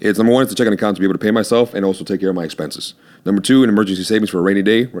 Yep. It's number 1, it's a checking account to be able to pay myself and also take care of my expenses. Number 2, an emergency savings for a rainy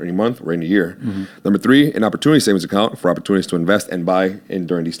day, rainy month, rainy year. Number 3, an opportunity savings account for opportunities to invest and buy in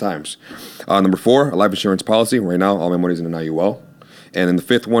during these times. Number 4, a life insurance policy. Right now, all my money's in an IUL. And then the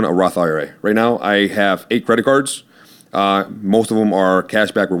 5th one, a Roth IRA. Right now, I have 8 credit cards. Most of them are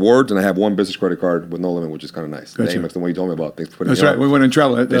cashback rewards, and I have 1 business credit card with no limit, which is kind of nice. Gotcha. That's the one you told me about. Thanks for putting That's me right. on. We went on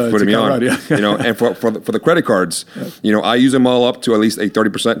travel. Thanks for putting me on. And for the credit cards, I use them all up to at least a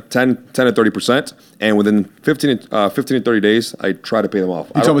 30%, 10 to 30%, and within 15 to 30 days, I try to pay them off.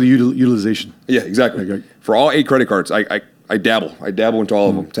 You're talking about the utilization. Yeah, exactly. Okay. For all 8 credit cards, I dabble. I dabble into all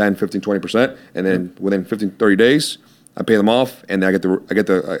of them, 10, 15, 20%, and then within 15 to 30 days, I pay them off, and I get to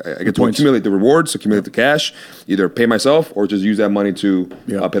accumulate the rewards, accumulate the cash, either pay myself or just use that money to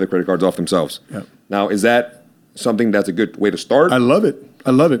pay the credit cards off themselves. Yep. Now, is that something that's a good way to start? I love it.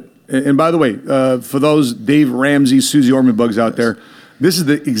 And by the way, for those Dave Ramsey, Susie Orman bugs out there, this is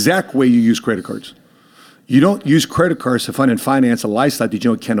the exact way you use credit cards. You don't use credit cards to fund and finance a lifestyle that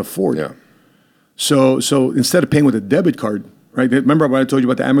you can't afford. Yeah. So instead of paying with a debit card, right? Remember when I told you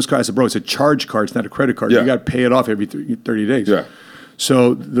about the Amex card? I said, bro, it's a charge card. It's not a credit card. Yeah. You got to pay it off every 30 days. Yeah.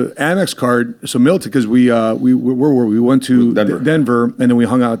 So the Amex card, so Milton, because we went to Denver, and then we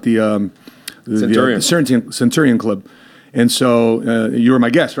hung out at the Centurion Club. And so you were my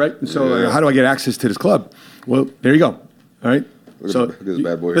guest, right? And so how do I get access to this club? Well, there you go. All right. Look at this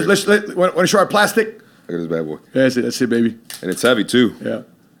bad boy. Want to show our plastic? Look at this bad boy. Yeah, that's it, baby. And it's heavy too. Yeah.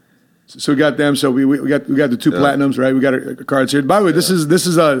 So we got them. So we got the 2 platinums, right? We got our cards here. By the way, this is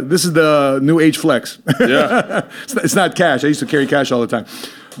the new age flex. Yeah. It's not cash. I used to carry cash all the time.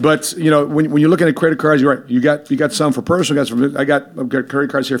 But when you're looking at credit cards, you're right. You got some for personal. I've got credit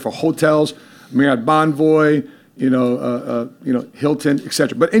cards here for hotels, Marriott Bonvoy, Hilton,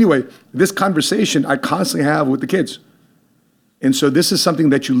 etc. But anyway, this conversation I constantly have with the kids, and so this is something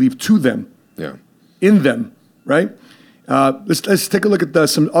that you leave to them, in them, right? Let's take a look at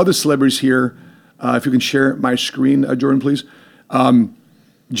some other celebrities here. If you can share my screen, Jordan, please.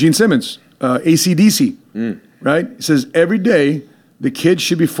 Gene Simmons, AC/DC, right? He says every day the kids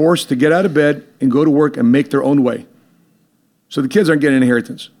should be forced to get out of bed and go to work and make their own way. So the kids aren't getting an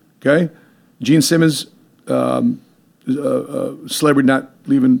inheritance, okay? Gene Simmons, celebrity not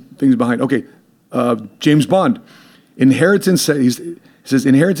leaving things behind. Okay, James Bond, inheritance. He says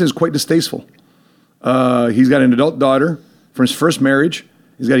inheritance is quite distasteful. He's got an adult daughter from his first marriage.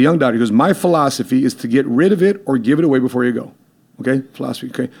 He's got a young daughter. He goes, my philosophy is to get rid of it or give it away before you go. Okay, philosophy.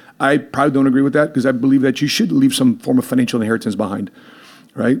 Okay, I probably don't agree with that because I believe that you should leave some form of financial inheritance behind,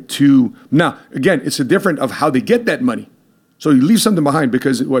 right? Now, again, it's a different of how they get that money. So you leave something behind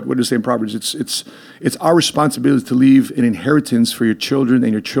because what does it say in Proverbs? It's our responsibility to leave an inheritance for your children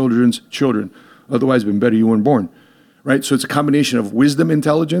and your children's children. Otherwise, it'd been better you weren't born, right? So it's a combination of wisdom,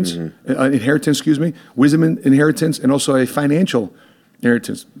 intelligence, inheritance, wisdom, inheritance, and also a financial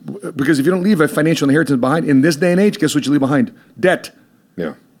inheritance. Because if you don't leave a financial inheritance behind, in this day and age, guess what you leave behind? Debt.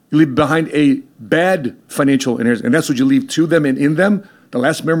 Yeah. You leave behind a bad financial inheritance, and that's what you leave to them and in them. The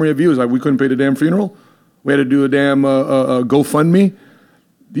last memory of you is like, we couldn't pay the damn funeral. We had to do a damn GoFundMe.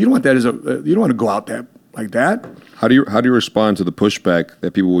 You don't want that you don't want to go out there like that. How do you respond to the pushback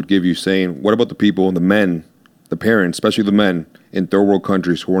that people would give you saying, what about the people, the men, the parents, especially the men in third world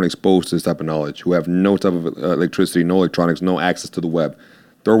countries who weren't exposed to this type of knowledge, who have no type of electricity, no electronics, no access to the web?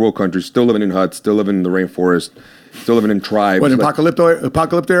 Third world countries, still living in huts, still living in the rainforest, still living in tribes. What,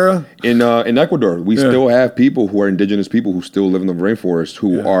 apocalypse era? In Ecuador, we still have people who are indigenous people who still live in the rainforest,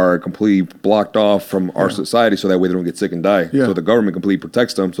 who are completely blocked off from our society, so that way they don't get sick and die. So the government completely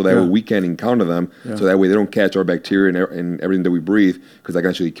protects them, so that way we can't encounter them, so that way they don't catch our bacteria and everything that we breathe, because that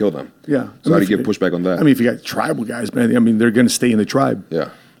can actually kill them. Yeah. So how do you get pushback on that? I mean, if you got tribal guys, man, I mean, they're going to stay in the tribe. Yeah.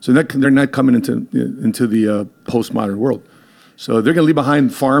 So they're not coming into the postmodern world. So they're going to leave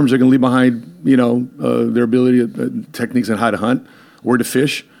behind farms. They're going to leave behind, their ability, techniques on how to hunt, where to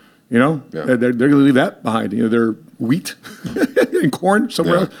fish. They're going to leave that behind. Their wheat and corn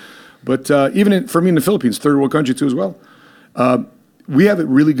somewhere else. But even for me in the Philippines, third world country too as well. We have it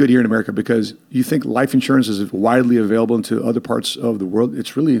really good here in America because you think life insurance is widely available into other parts of the world.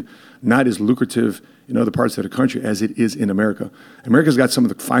 It's really not as lucrative in other parts of the country as it is in America. America's got some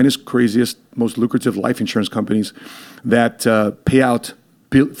of the finest, craziest, most lucrative life insurance companies that pay out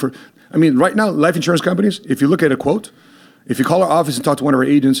for. I mean, right now, life insurance companies, if you look at a quote, if you call our office and talk to one of our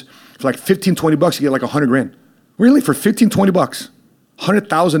agents, for like $15, $20, you get like $100,000. Really, for $15, $20,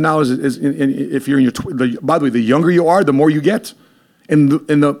 $100,000 is if you're in your. By the way, the younger you are, the more you get. And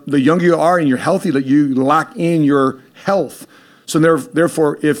the younger you are and you're healthy, that you lock in your health. So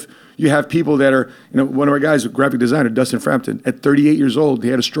therefore, if you have people that are, one of our guys, a graphic designer, Dustin Frampton, at 38 years old, he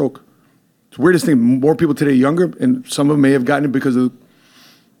had a stroke. It's the weirdest thing. More people today younger, and some of them may have gotten it because of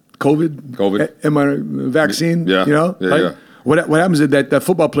COVID, vaccine. Yeah. What happens is that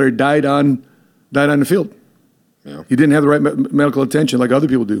football player died on the field. Yeah. He didn't have the right medical attention like other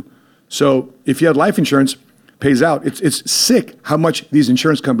people do. So if you have life insurance, pays out. It's sick how much these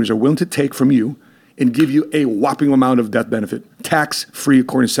insurance companies are willing to take from you and give you a whopping amount of death benefit, tax-free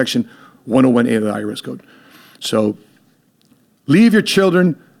according to Section 101A of the IRS code. So leave your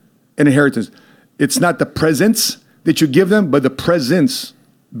children an inheritance. It's not the presents that you give them, but the presence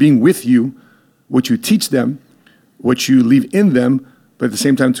being with you, what you teach them, what you leave in them, but at the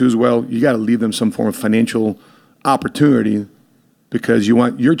same time too as well, you got to leave them some form of financial opportunity. Because you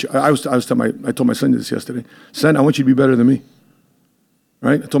want I told my son this yesterday. Son, I want you to be better than me.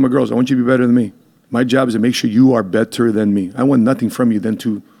 Right? I told my girls, I want you to be better than me. My job is to make sure you are better than me. I want nothing from you than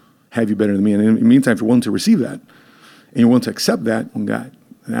to have you better than me. And in the meantime, if you're willing to receive that, and you're willing to accept that, oh God,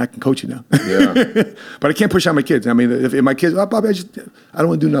 I can coach you now. Yeah. But I can't push out my kids. I mean, if my kids, Bobby, I don't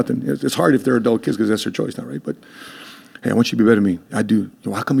want to do nothing. It's hard if they're adult kids because that's their choice now, right? But hey, I want you to be better than me. I do.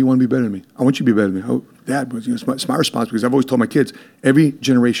 How come you want to be better than me? I want you to be better than me. Oh, Dad, it's my response because I've always told my kids, every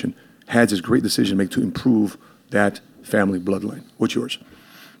generation has this great decision to make to improve that family bloodline. What's yours?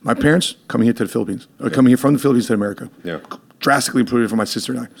 My parents coming here to the Philippines, coming here from the Philippines to America. Yeah. Drastically improved it for my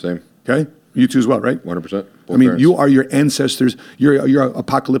sister and I. Same. Okay? You too as well, right? 100%. I mean, you are your ancestors. You're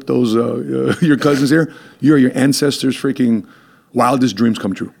apocalyptos, your cousins here. You are your ancestors' freaking wildest dreams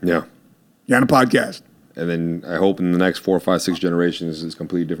come true. Yeah. You're on a podcast. And then I hope in the next 4, 5, 6 generations is a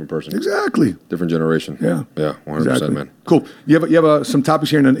completely different person. Exactly. Different generation. Yeah. Yeah, 100%, exactly. Man. Cool. You have some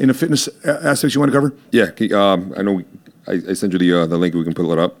topics here in the fitness aspects you want to cover? Yeah. I know I sent you the link. We can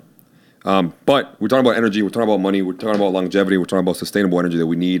pull it up. But we're talking about energy. We're talking about money. We're talking about longevity. We're talking about sustainable energy that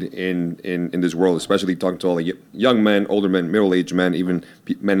we need in this world, especially talking to all the young men, older men, middle-aged men, even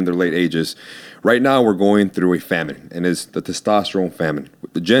men in their late ages. Right now, we're going through a famine, and it's the testosterone famine.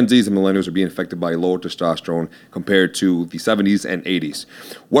 The Gen Zs and millennials are being affected by lower testosterone compared to the 70s and 80s.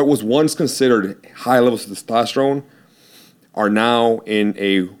 What was once considered high levels of testosterone are now in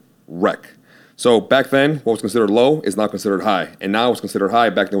a wreck. So back then, what was considered low is now considered high. And now what's considered high,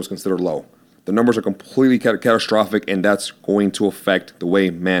 back then was considered low. The numbers are completely catastrophic, and that's going to affect the way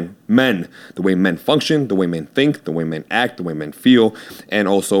men function, the way men think, the way men act, the way men feel, and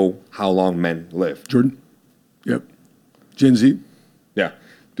also how long men live. Jordan? Yep. Gen Z? Yeah.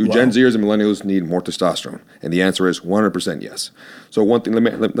 Do Gen Zers and millennials need more testosterone? And the answer is 100% yes. So one thing, let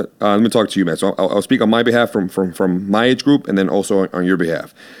me talk to you, man. So I'll speak on my behalf from my age group, and then also on your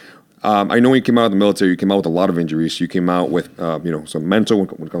behalf. I know when you came out of the military, you came out with a lot of injuries. You came out with, some mental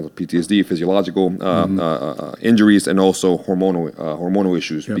when it comes to PTSD, physiological injuries, and also hormonal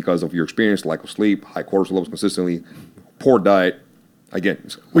issues because of your experience, lack of sleep, high cortisol levels consistently, poor diet. Again,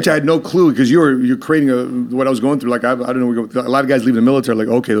 which I had no clue because you're creating what I was going through. Like I don't know, a lot of guys leave the military like,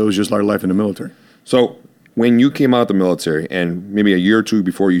 okay, that was just our life in the military. So when you came out of the military, and maybe a year or two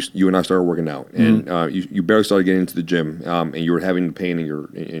before you and I started working out, and you barely started getting into the gym, and you were having pain in your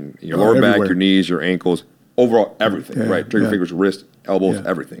lower back, your knees, your ankles, overall everything, right? Trigger fingers, wrist, elbows,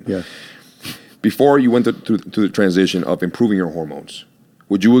 everything. Yeah. Before you went through the transition of improving your hormones,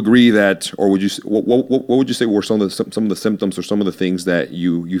 would you agree that, or would you? What would you say were some of the symptoms or some of the things that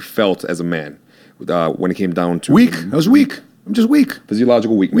you felt as a man when it came down to weak? I was weak. I'm just weak.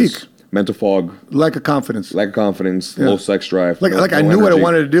 Physiological weakness. Weak. Mental fog. Lack of confidence. Low sex drive. Like I knew what I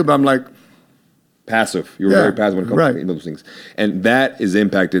wanted to do, but I'm like, passive. You were very passive when it comes to those things. And that is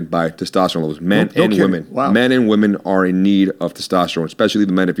impacted by testosterone levels, men and women. Wow. Men and women are in need of testosterone, especially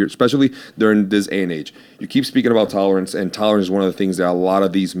the men, especially during this day and age. You keep speaking about tolerance, and tolerance is one of the things that a lot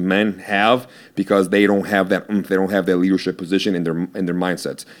of these men have because they don't have that they don't have that leadership position in their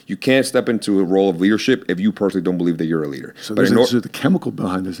mindsets. You can't step into a role of leadership if you personally don't believe that you're a leader. So there's the chemical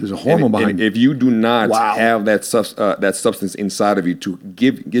behind this. There's a hormone behind it. If you do not have that substance inside of you to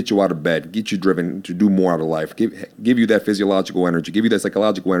get you out of bed, get you driven to do more out of life, give you that physiological energy, give you that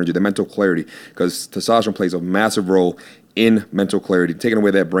psychological energy, the mental clarity, because testosterone plays a massive role in mental clarity, taking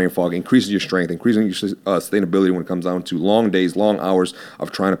away that brain fog, increasing your strength, increasing your sustainability when it comes down to long days, long hours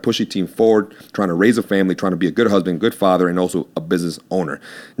of trying to push your team forward, trying to raise a family, trying to be a good husband, good father, and also a business owner.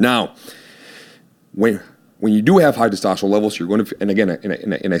 Now, when you do have high testosterone levels, you're going to, and again,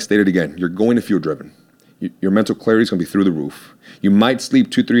 and I stated again, you're going to feel driven. Your mental clarity is going to be through the roof. You might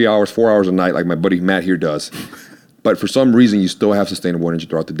sleep 2, 3 hours, 4 hours a night like my buddy Matt here does, but for some reason you still have sustainable energy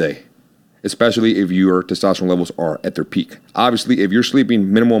throughout the day, especially if your testosterone levels are at their peak. Obviously, if you're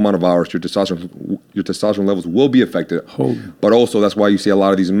sleeping minimal amount of hours, your testosterone levels will be affected. But also that's why you see a lot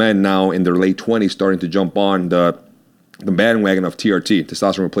of these men now in their late 20s starting to jump on the bandwagon of TRT,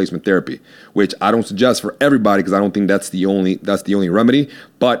 testosterone replacement therapy, which I don't suggest for everybody because I don't think that's the only remedy,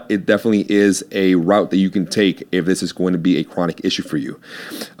 but it definitely is a route that you can take if this is going to be a chronic issue for you.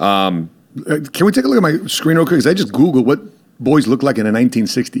 Can we take a look at my screen real quick? Because I just Googled what boys look like in the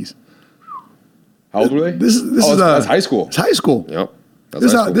 1960s. How old were they? That's high school. It's high school. Yep.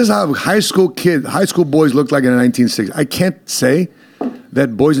 This is how high school boys looked like in the 1960s. I can't say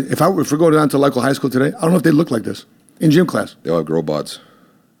that boys, if we go down to local high school today, I don't know if they look like this in gym class. They all have girl bods.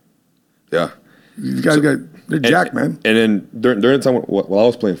 Yeah. You guys they're jacked, man. And then during the time while I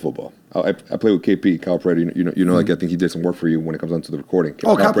was playing football, I played with KP, Kyle Prater. Like I think he did some work for you when it comes down to the recording.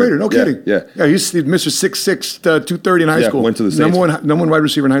 Kyle Prater, no kidding. Yeah. He's Mr. 6'6", 230 in high school. Went to the Saints. Number one wide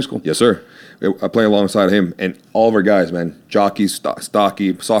receiver in high school. Yes, sir. I play alongside him, and all of our guys, man, jockey,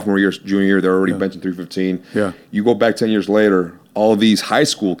 stocky, sophomore year, junior year, they're already benching 315. Yeah. You go back 10 years later, all of these high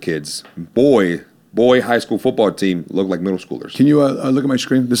school kids, boy high school football team look like middle schoolers. Can you look at my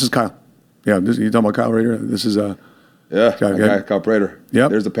screen? This is Kyle. Yeah, you're talking about Kyle right here? This is Kyle Prater.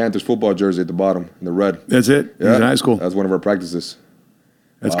 Yep. There's the Panthers football jersey at the bottom in the red. That's it. Yeah. He's in high school. That's one of our practices.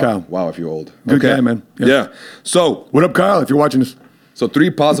 That's Kyle. Wow, I feel old. Good guy, man. Yep. Yeah. So, what up, Kyle, if you're watching this? So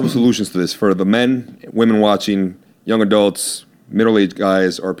 3 possible solutions to this for the men, women watching, young adults, middle-aged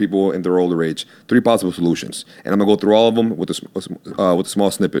guys, or people in their older age. 3 possible solutions. And I'm going to go through all of them with a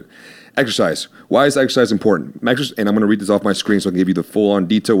small snippet. Exercise. Why is exercise important? And I'm going to read this off my screen so I can give you the full-on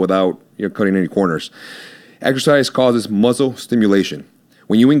detail without cutting any corners. Exercise causes muscle stimulation.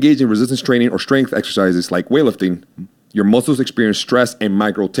 When you engage in resistance training or strength exercises like weightlifting, your muscles experience stress and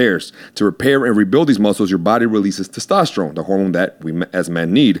micro tears. To repair and rebuild these muscles, your body releases testosterone, the hormone that we as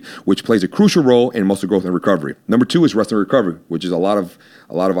men need, which plays a crucial role in muscle growth and recovery. Number 2 is rest and recovery, which is a lot of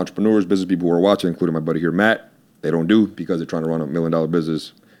entrepreneurs, business people who are watching, including my buddy here, Matt, they don't do because they're trying to run a $1 million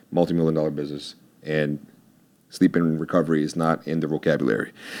business, multi-million-dollar business, and sleep and recovery is not in their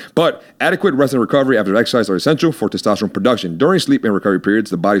vocabulary. But adequate rest and recovery after exercise are essential for testosterone production. During sleep and recovery periods,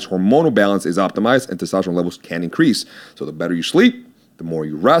 the body's hormonal balance is optimized and testosterone levels can increase. So the better you sleep, the more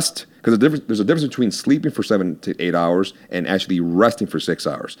you rest. Because there's a difference between sleeping for 7 to 8 hours and actually resting for 6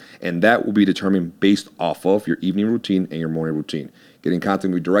 hours. And that will be determined based off of your evening routine and your morning routine. Get in contact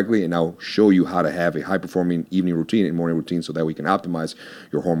with me directly and I'll show you how to have a high-performing evening routine and morning routine so that we can optimize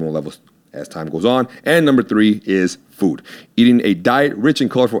your hormonal levels as time goes on. And number 3 is food. Eating a diet rich in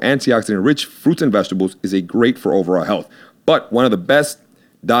colorful antioxidant-rich fruits and vegetables is great for overall health. But one of the best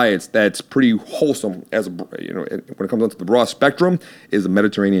diets that's pretty wholesome, when it comes down to the broad spectrum, is the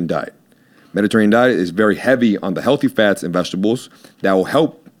Mediterranean diet. Mediterranean diet is very heavy on the healthy fats and vegetables that will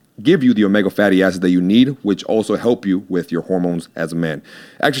help give you the omega fatty acids that you need, which also help you with your hormones as a man.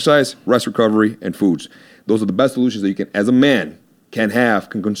 Exercise, rest, recovery, and foods. Those are the best solutions that you can, as a man, can have,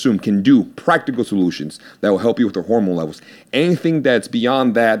 can consume, can do, practical solutions that will help you with your hormone levels. Anything that's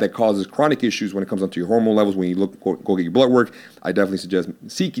beyond that causes chronic issues when it comes down to your hormone levels, when you go get your blood work, I definitely suggest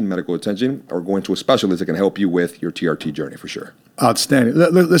seeking medical attention or going to a specialist that can help you with your TRT journey for sure. Outstanding.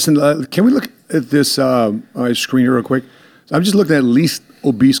 Listen, can we look at this screen here real quick? I'm just looking at least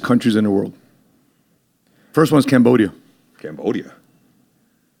obese countries in the world. First one's Cambodia. Cambodia.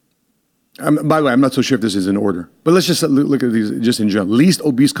 By the way, I'm not so sure if this is in order, but let's just look at these just in general. Least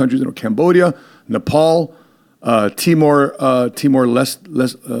obese countries in Cambodia, Nepal, Timor-Leste,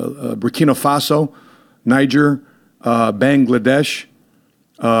 Burkina Faso, Niger, Bangladesh,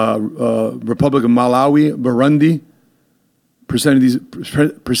 Republic of Malawi, Burundi.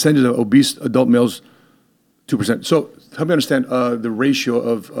 Percentage of obese adult males, 2%. So help me understand the ratio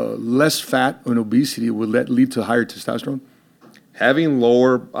of less fat and obesity. Will that lead to higher testosterone? Having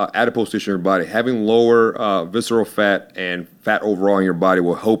lower adipose tissue in your body, having lower visceral fat and fat overall in your body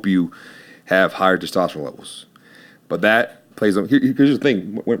will help you have higher testosterone levels. But that plays on. Here's the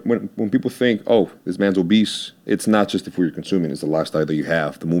thing: when people think, "Oh, this man's obese," it's not just the food you're consuming; it's the lifestyle that you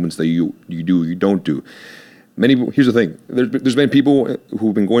have, the movements that you do, you don't do. Here's the thing: there's been people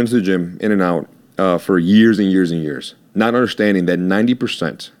who've been going to the gym in and out for years and years and years, not understanding that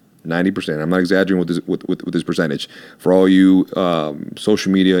 90%. I'm not exaggerating with this percentage. For all you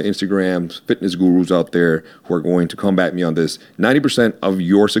social media, Instagram, fitness gurus out there who are going to combat me on this, 90% of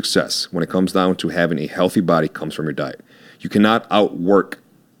your success when it comes down to having a healthy body comes from your diet. You cannot outwork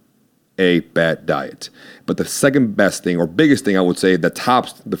a bad diet. But the second best thing or biggest thing I would say that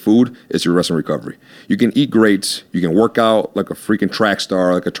tops the food is your rest and recovery. You can eat great. You can work out like a freaking track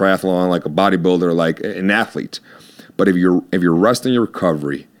star, like a triathlon, like a bodybuilder, like an athlete. But if your rest and your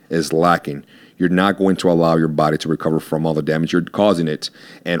recovery is lacking, you're not going to allow your body to recover from all the damage you're causing it.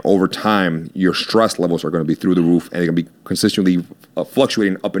 And over time, your stress levels are going to be through the roof, and they're going to be consistently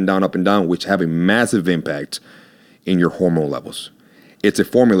fluctuating up and down, which have a massive impact in your hormone levels. It's a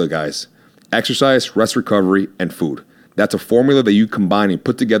formula, guys. Exercise, rest, recovery, and food. That's a formula that you combine and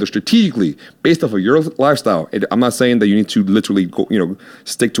put together strategically based off of your lifestyle. I'm not saying that you need to literally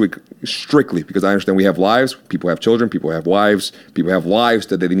stick to it strictly, because I understand we have lives, people have children, people have wives, people have lives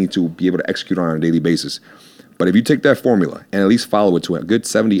that they need to be able to execute on a daily basis. But if you take that formula and at least follow it to a good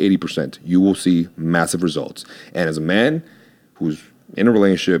 70-80%, you will see massive results. And as a man who's in a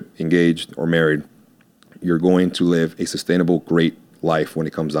relationship, engaged, or married, you're going to live a sustainable, great life when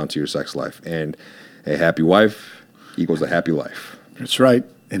it comes down to your sex life. And a happy wife equals a happy life. That's right.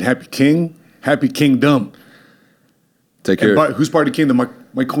 And happy king, happy kingdom. Take care. Who's part of the kingdom?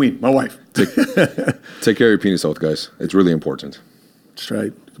 My queen, my wife. Take care of your penis health, guys. It's really important. That's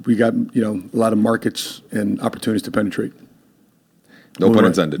right. We got a lot of markets and opportunities to penetrate. No pun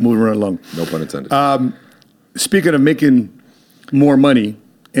intended. Moving right along. No pun intended. Speaking of making more money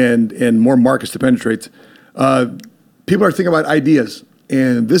and more markets to penetrate, people are thinking about ideas.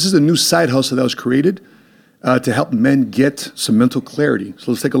 And this is a new side hustle that was created to help men get some mental clarity.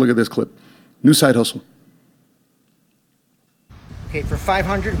 So let's take a look at this clip. New side hustle. Okay, for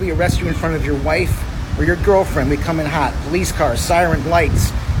 $500, we arrest you in front of your wife or your girlfriend. We come in hot. Police cars, siren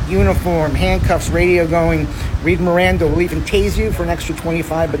lights, uniform, handcuffs, radio going, read Miranda. We'll even tase you for an extra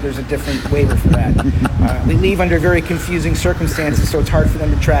 $25, but there's a different waiver for that. We leave under very confusing circumstances, so it's hard for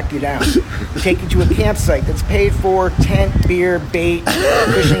them to track you down. We take you to a campsite that's paid for, tent, beer, bait,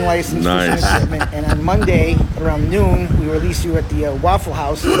 fishing license, fishing equipment, and on Monday around noon, we release you at the Waffle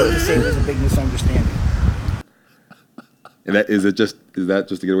House to say it was a big misunderstanding. And is that just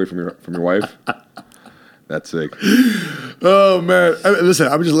to get away from your wife? That's sick. Oh man! Listen,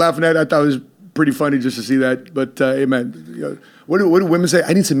 I was just laughing at it. I thought it was pretty funny just to see that. But hey, man, what do women say?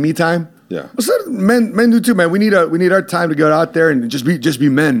 I need some me time. Yeah. Well, so men do too, man. We need our time to go out there and just be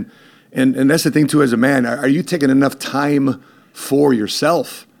men. And that's the thing too. As a man, are you taking enough time for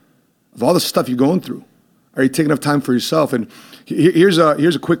yourself? Of all the stuff you're going through, are you taking enough time for yourself? And here's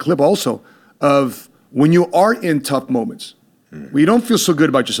a quick clip also of when you are in tough moments. When you don't feel so good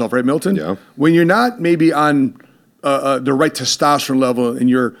about yourself, right, Milton? Yeah. When you're not maybe on the right testosterone level and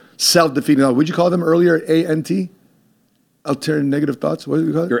you're self-defeating, what did you call them earlier? ANT? Alternative negative thoughts? What do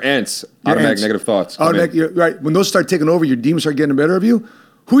you call it? Your ants. Automatic negative thoughts. Right. When those start taking over, your demons start getting the better of you.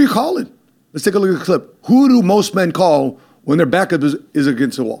 Who are you calling? Let's take a look at the clip. Who do most men call when their back is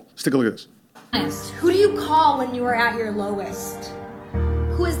against the wall? Let's take a look at this. Who do you call when you are at your lowest?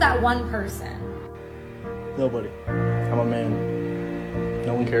 Who is that one person? Nobody. I'm a man.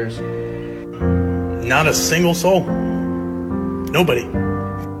 No one cares. Not a single soul. Nobody.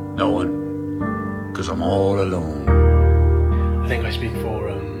 No one. Because I'm all alone. I think I speak for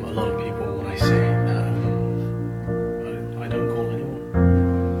a lot of people when I say I don't call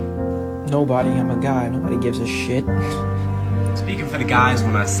anyone. Nobody. I'm a guy. Nobody gives a shit. Speaking for the guys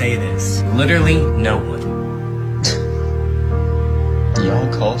when I say this, literally no one.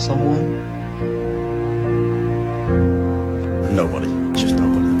 Y'all call someone? Nobody. Just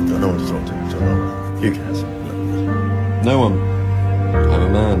nobody. No one to talk to. So nobody. You guys. No one. I'm a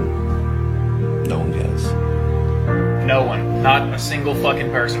man. No one cares. No one. Not a single fucking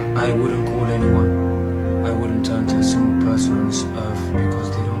person. I wouldn't call anyone. I wouldn't turn to a single person on this earth because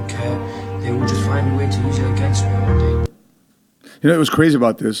they don't care. They will just find a way to use it against me one day. You know, it was crazy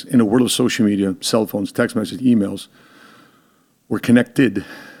about this in a world of social media, cell phones, text messages, emails. We're connected,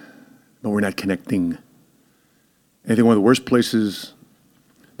 but we're not connecting. I think one of the worst places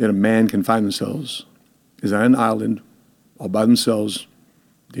that a man can find themselves is on an island, all by themselves,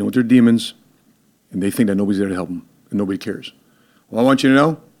 dealing with their demons, and they think that nobody's there to help them, and nobody cares. Well, I want you to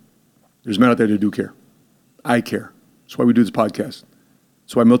know, there's men out there that do care. I care. That's why we do this podcast.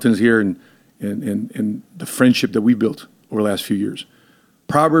 That's why Milton is here and the friendship that we built over the last few years.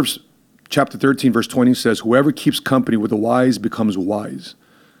 Proverbs chapter 13, verse 20 says, whoever keeps company with the wise becomes wise,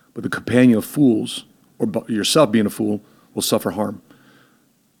 but the companion of fools, or yourself being a fool, will suffer harm.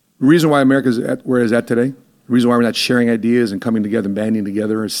 The reason why America is at where it's at today, the reason why we're not sharing ideas and coming together and banding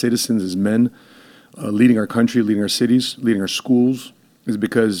together as citizens, as men, leading our country, leading our cities, leading our schools, is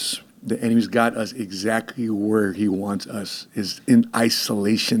because the enemy's got us exactly where he wants us, is in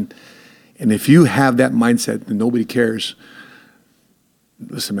isolation. And if you have that mindset that nobody cares,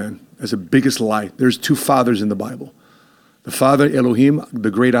 listen, man, that's the biggest lie. There's two fathers in the Bible. The Father, Elohim,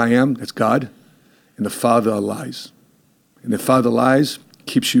 the great I am, that's God, and the father of lies. And the father of lies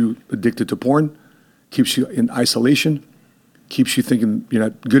keeps you addicted to porn, keeps you in isolation, keeps you thinking you're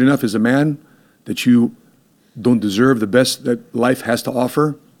not good enough as a man, that you don't deserve the best that life has to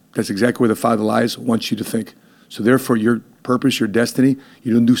offer. That's exactly where the father of lies wants you to think. So therefore, your purpose, your destiny,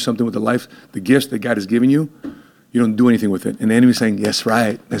 you don't do something with the life, the gifts that God has given you, you don't do anything with it. And the enemy's saying, yes,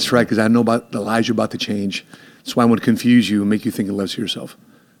 right, that's right, because I know about the lies you're about to change. That's why I want to confuse you and make you think less of yourself.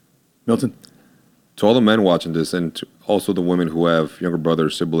 Milton? To all the men watching this, and to also the women who have younger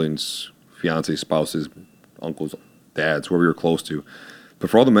brothers, siblings, fiancés, spouses, uncles, dads, whoever you're close to, but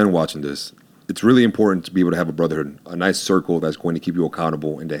for all the men watching this, it's really important to be able to have a brotherhood, a nice circle that's going to keep you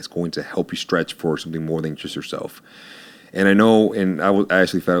accountable and that's going to help you stretch for something more than just yourself. And I know, and I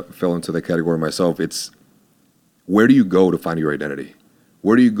actually fell into that category myself, it's where do you go to find your identity?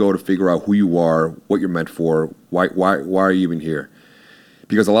 Where do you go to figure out who you are, what you're meant for, why are you even here?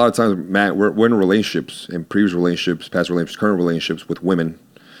 Because a lot of times, Matt, we're in relationships, in previous relationships, past relationships, current relationships with women,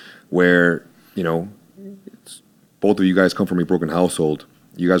 where, you know, both of you guys come from a broken household.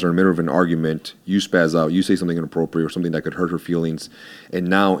 You guys are in the middle of an argument. You spaz out. You say something inappropriate or something that could hurt her feelings. And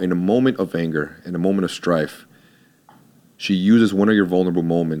now, in a moment of anger, in a moment of strife, she uses one of your vulnerable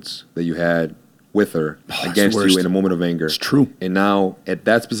moments that you had with her against you in a moment of anger. It's true. And now, at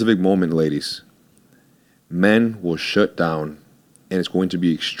that specific moment, ladies, men will shut down. And it's going to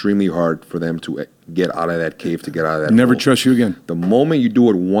be extremely hard for them to get out of that cave, to get out of that Never hole. trust you again. The moment you do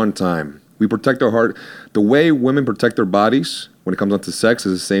it one time, we protect our heart. The way women protect their bodies when it comes down to sex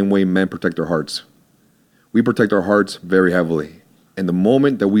is the same way men protect their hearts. We protect our hearts very heavily. And the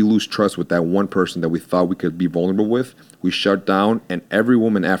moment that we lose trust with that one person that we thought we could be vulnerable with, we shut down, and every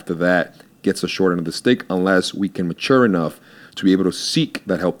woman after that gets the short end of the stick unless we can mature enough to be able to seek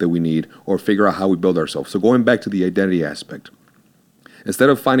that help that we need or figure out how we build ourselves. So going back to the identity aspect, instead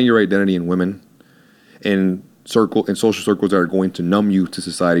of finding your identity in women, in social circles that are going to numb you to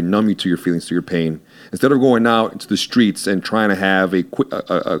society, numb you to your feelings, to your pain, instead of going out into the streets and trying to have a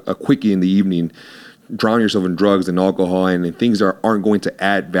quickie in the evening, drown yourself in drugs and alcohol and things that aren't going to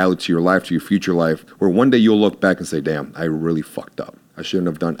add value to your life, to your future life, where one day you'll look back and say, damn, I really fucked up. I shouldn't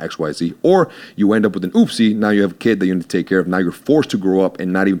have done X, Y, Z. Or you end up with an oopsie. Now you have a kid that you need to take care of. Now you're forced to grow up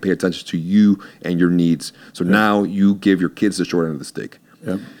and not even pay attention to you and your needs. So now you give your kids the short end of the stick.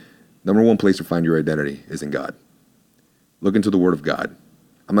 Yep. Number one place to find your identity is in God. Look into the Word of God.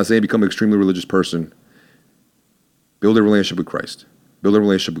 I'm not saying become an extremely religious person. Build a relationship with Christ. Build a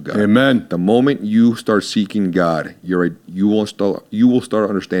relationship with God. Amen. The moment you start seeking God, you will start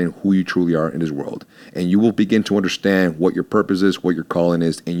understanding who you truly are in this world. And you will begin to understand what your purpose is, what your calling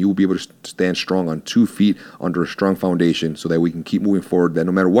is, and you will be able to stand strong on 2 feet under a strong foundation so that we can keep moving forward, that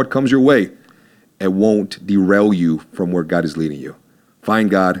no matter what comes your way, it won't derail you from where God is leading you.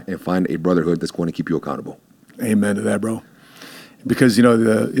 Find God and find a brotherhood that's going to keep you accountable. Amen to that, bro. because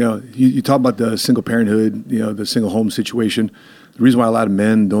you talk about the single parenthood, the single home situation. The reason why a lot of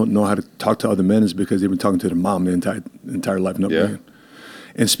men don't know how to talk to other men is because they've been talking to their mom the entire life.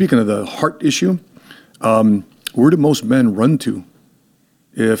 And speaking of the heart issue, where do most men run to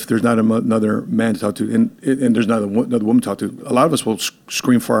if there's not another man to talk to, and there's not another woman to talk to? A lot of us will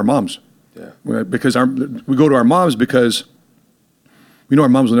scream for our moms. Yeah. Right? Because we go to our moms because we know our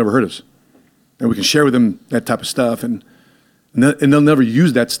moms will never hurt us, and we can share with them that type of stuff, and they'll never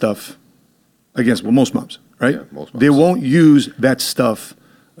use that stuff against most moms, right? Yeah, most moms. They won't use that stuff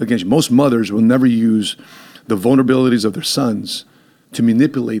against you. Most mothers will never use the vulnerabilities of their sons to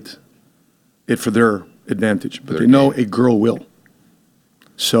manipulate it for their advantage, but they know a girl will.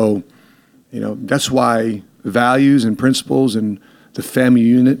 So, that's why values and principles and the family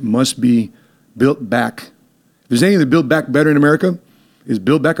unit must be built back. If there's anything to build back better in America, is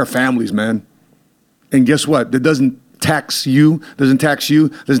build back our families, man. And guess what? That doesn't tax you.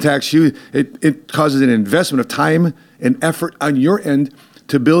 It causes an investment of time and effort on your end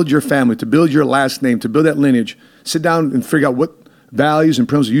to build your family, to build your last name, to build that lineage. Sit down and figure out what values and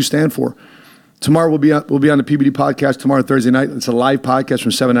principles you stand for. Tomorrow we'll be on the PBD podcast tomorrow, Thursday night. It's a live podcast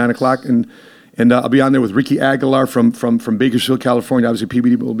from 7, 9 o'clock. And I'll be on there with Ricky Aguilar from Bakersfield, California. Obviously,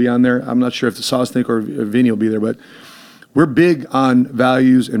 PBD will be on there. I'm not sure if the Sosnick or Vinny will be there, but we're big on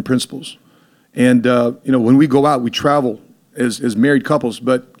values and principles. And, when we go out, we travel as married couples,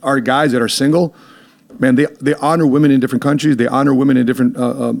 but our guys that are single, man, they honor women in different countries. They honor women in different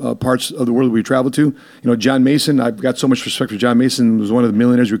parts of the world we travel to. John Mason, I've got so much respect for John Mason. He was one of the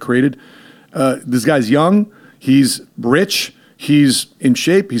millionaires we created. This guy's young. He's rich. He's in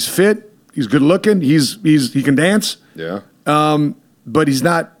shape. He's fit. He's good looking. He can dance. Yeah. But he's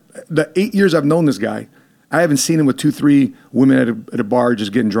not. The 8 years I've known this guy, I haven't seen him with 2-3 women at a bar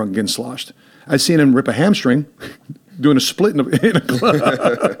just getting drunk, getting sloshed. I've seen him rip a hamstring, doing a split in a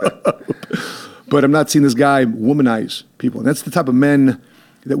club. But I'm not seeing this guy womanize people. And that's the type of men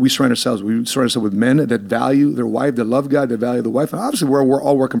that we surround ourselves. We surround ourselves with men that value their wife, that love God, that value the wife. And obviously, we're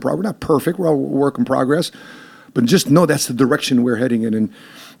all work in progress. We're not perfect. We're all work in progress. But just know that's the direction we're heading in. And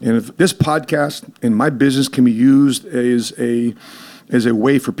if this podcast and my business can be used as a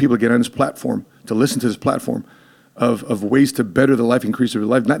way for people to get on this platform, to listen to this platform of ways to better the life, increase their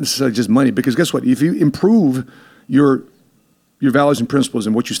life, not necessarily just money. Because guess what? If you improve your values and principles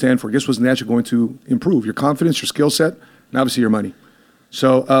and what you stand for, guess what's naturally going to improve? Your confidence, your skill set, and obviously your money.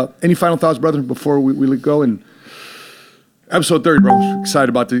 So any final thoughts, brother, before we go? And episode 30, bro. Excited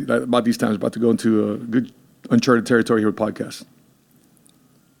about these times. About to go into a good uncharted territory here with podcasts.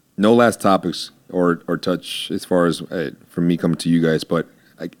 No last topics or touch as far as from me coming to you guys, but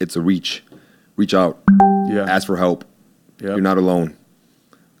it's a reach out. Yeah. Ask for help. Yep. You're not alone.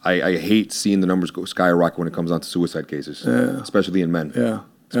 I hate seeing the numbers go skyrocket when it comes down to suicide cases, especially in men. Yeah.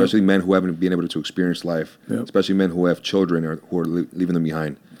 Especially men who haven't been able to experience life. Yep. Especially men who have children or who are leaving them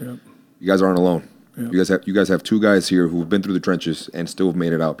behind. Yep. You guys aren't alone. Yep. You guys have two guys here who've been through the trenches and still have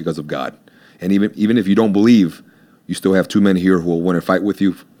made it out because of God. And even if you don't believe, you still have two men here who will want to fight with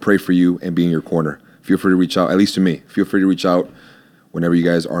you, pray for you, and be in your corner. Feel free to reach out, at least to me. Feel free to reach out whenever you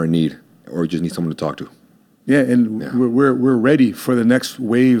guys are in need or you just need someone to talk to. Yeah, and we're ready for the next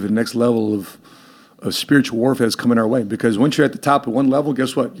wave and next level of spiritual warfare that's coming our way. Because once you're at the top of one level,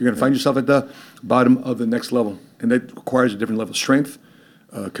 guess what? You're going to find yourself at the bottom of the next level. And that requires a different level of strength,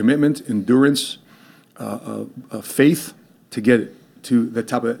 commitment, endurance, faith to get it to the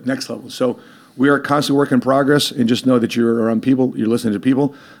top of the next level. So we are constantly working in progress, and just know that you're around people, you're listening to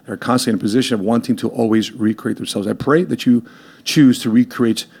people that are constantly in a position of wanting to always recreate themselves. I pray that you choose to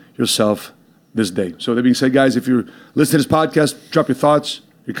recreate yourself this day. So that being said, guys, if you're listening to this podcast, drop your thoughts,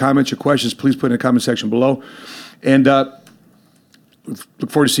 your comments, your questions, please put in the comment section below. And look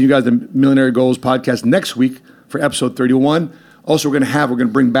forward to seeing you guys at the Millionaire Goals podcast next week for episode 31. Also, we're going to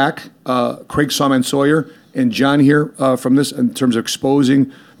bring back Craig Sawman Sawyer and John here from this in terms of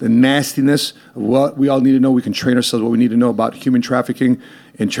exposing the nastiness of what we all need to know. We can train ourselves what we need to know about human trafficking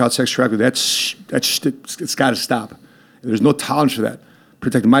and child sex trafficking. It's got to stop. There's no tolerance for that.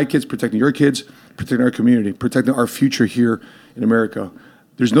 Protecting my kids, protecting your kids, protecting our community, protecting our future here in America.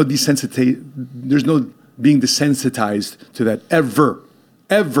 There's no being desensitized to that ever.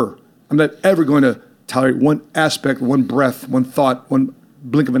 I'm not ever going to tolerate one aspect, one breath, one thought, one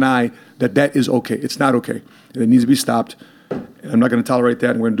blink of an eye that is okay. It's not okay. And it needs to be stopped. And I'm not going to tolerate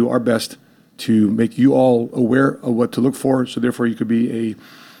that, and we're going to do our best to make you all aware of what to look for, so therefore you could be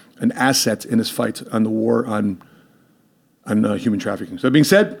an asset in this fight on the war on human trafficking. So that being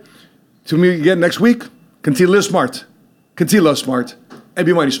said, till we meet again next week, continue to live smart, continue to love smart, and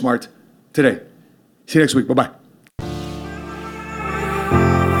be mighty smart today. See you next week. Bye-bye.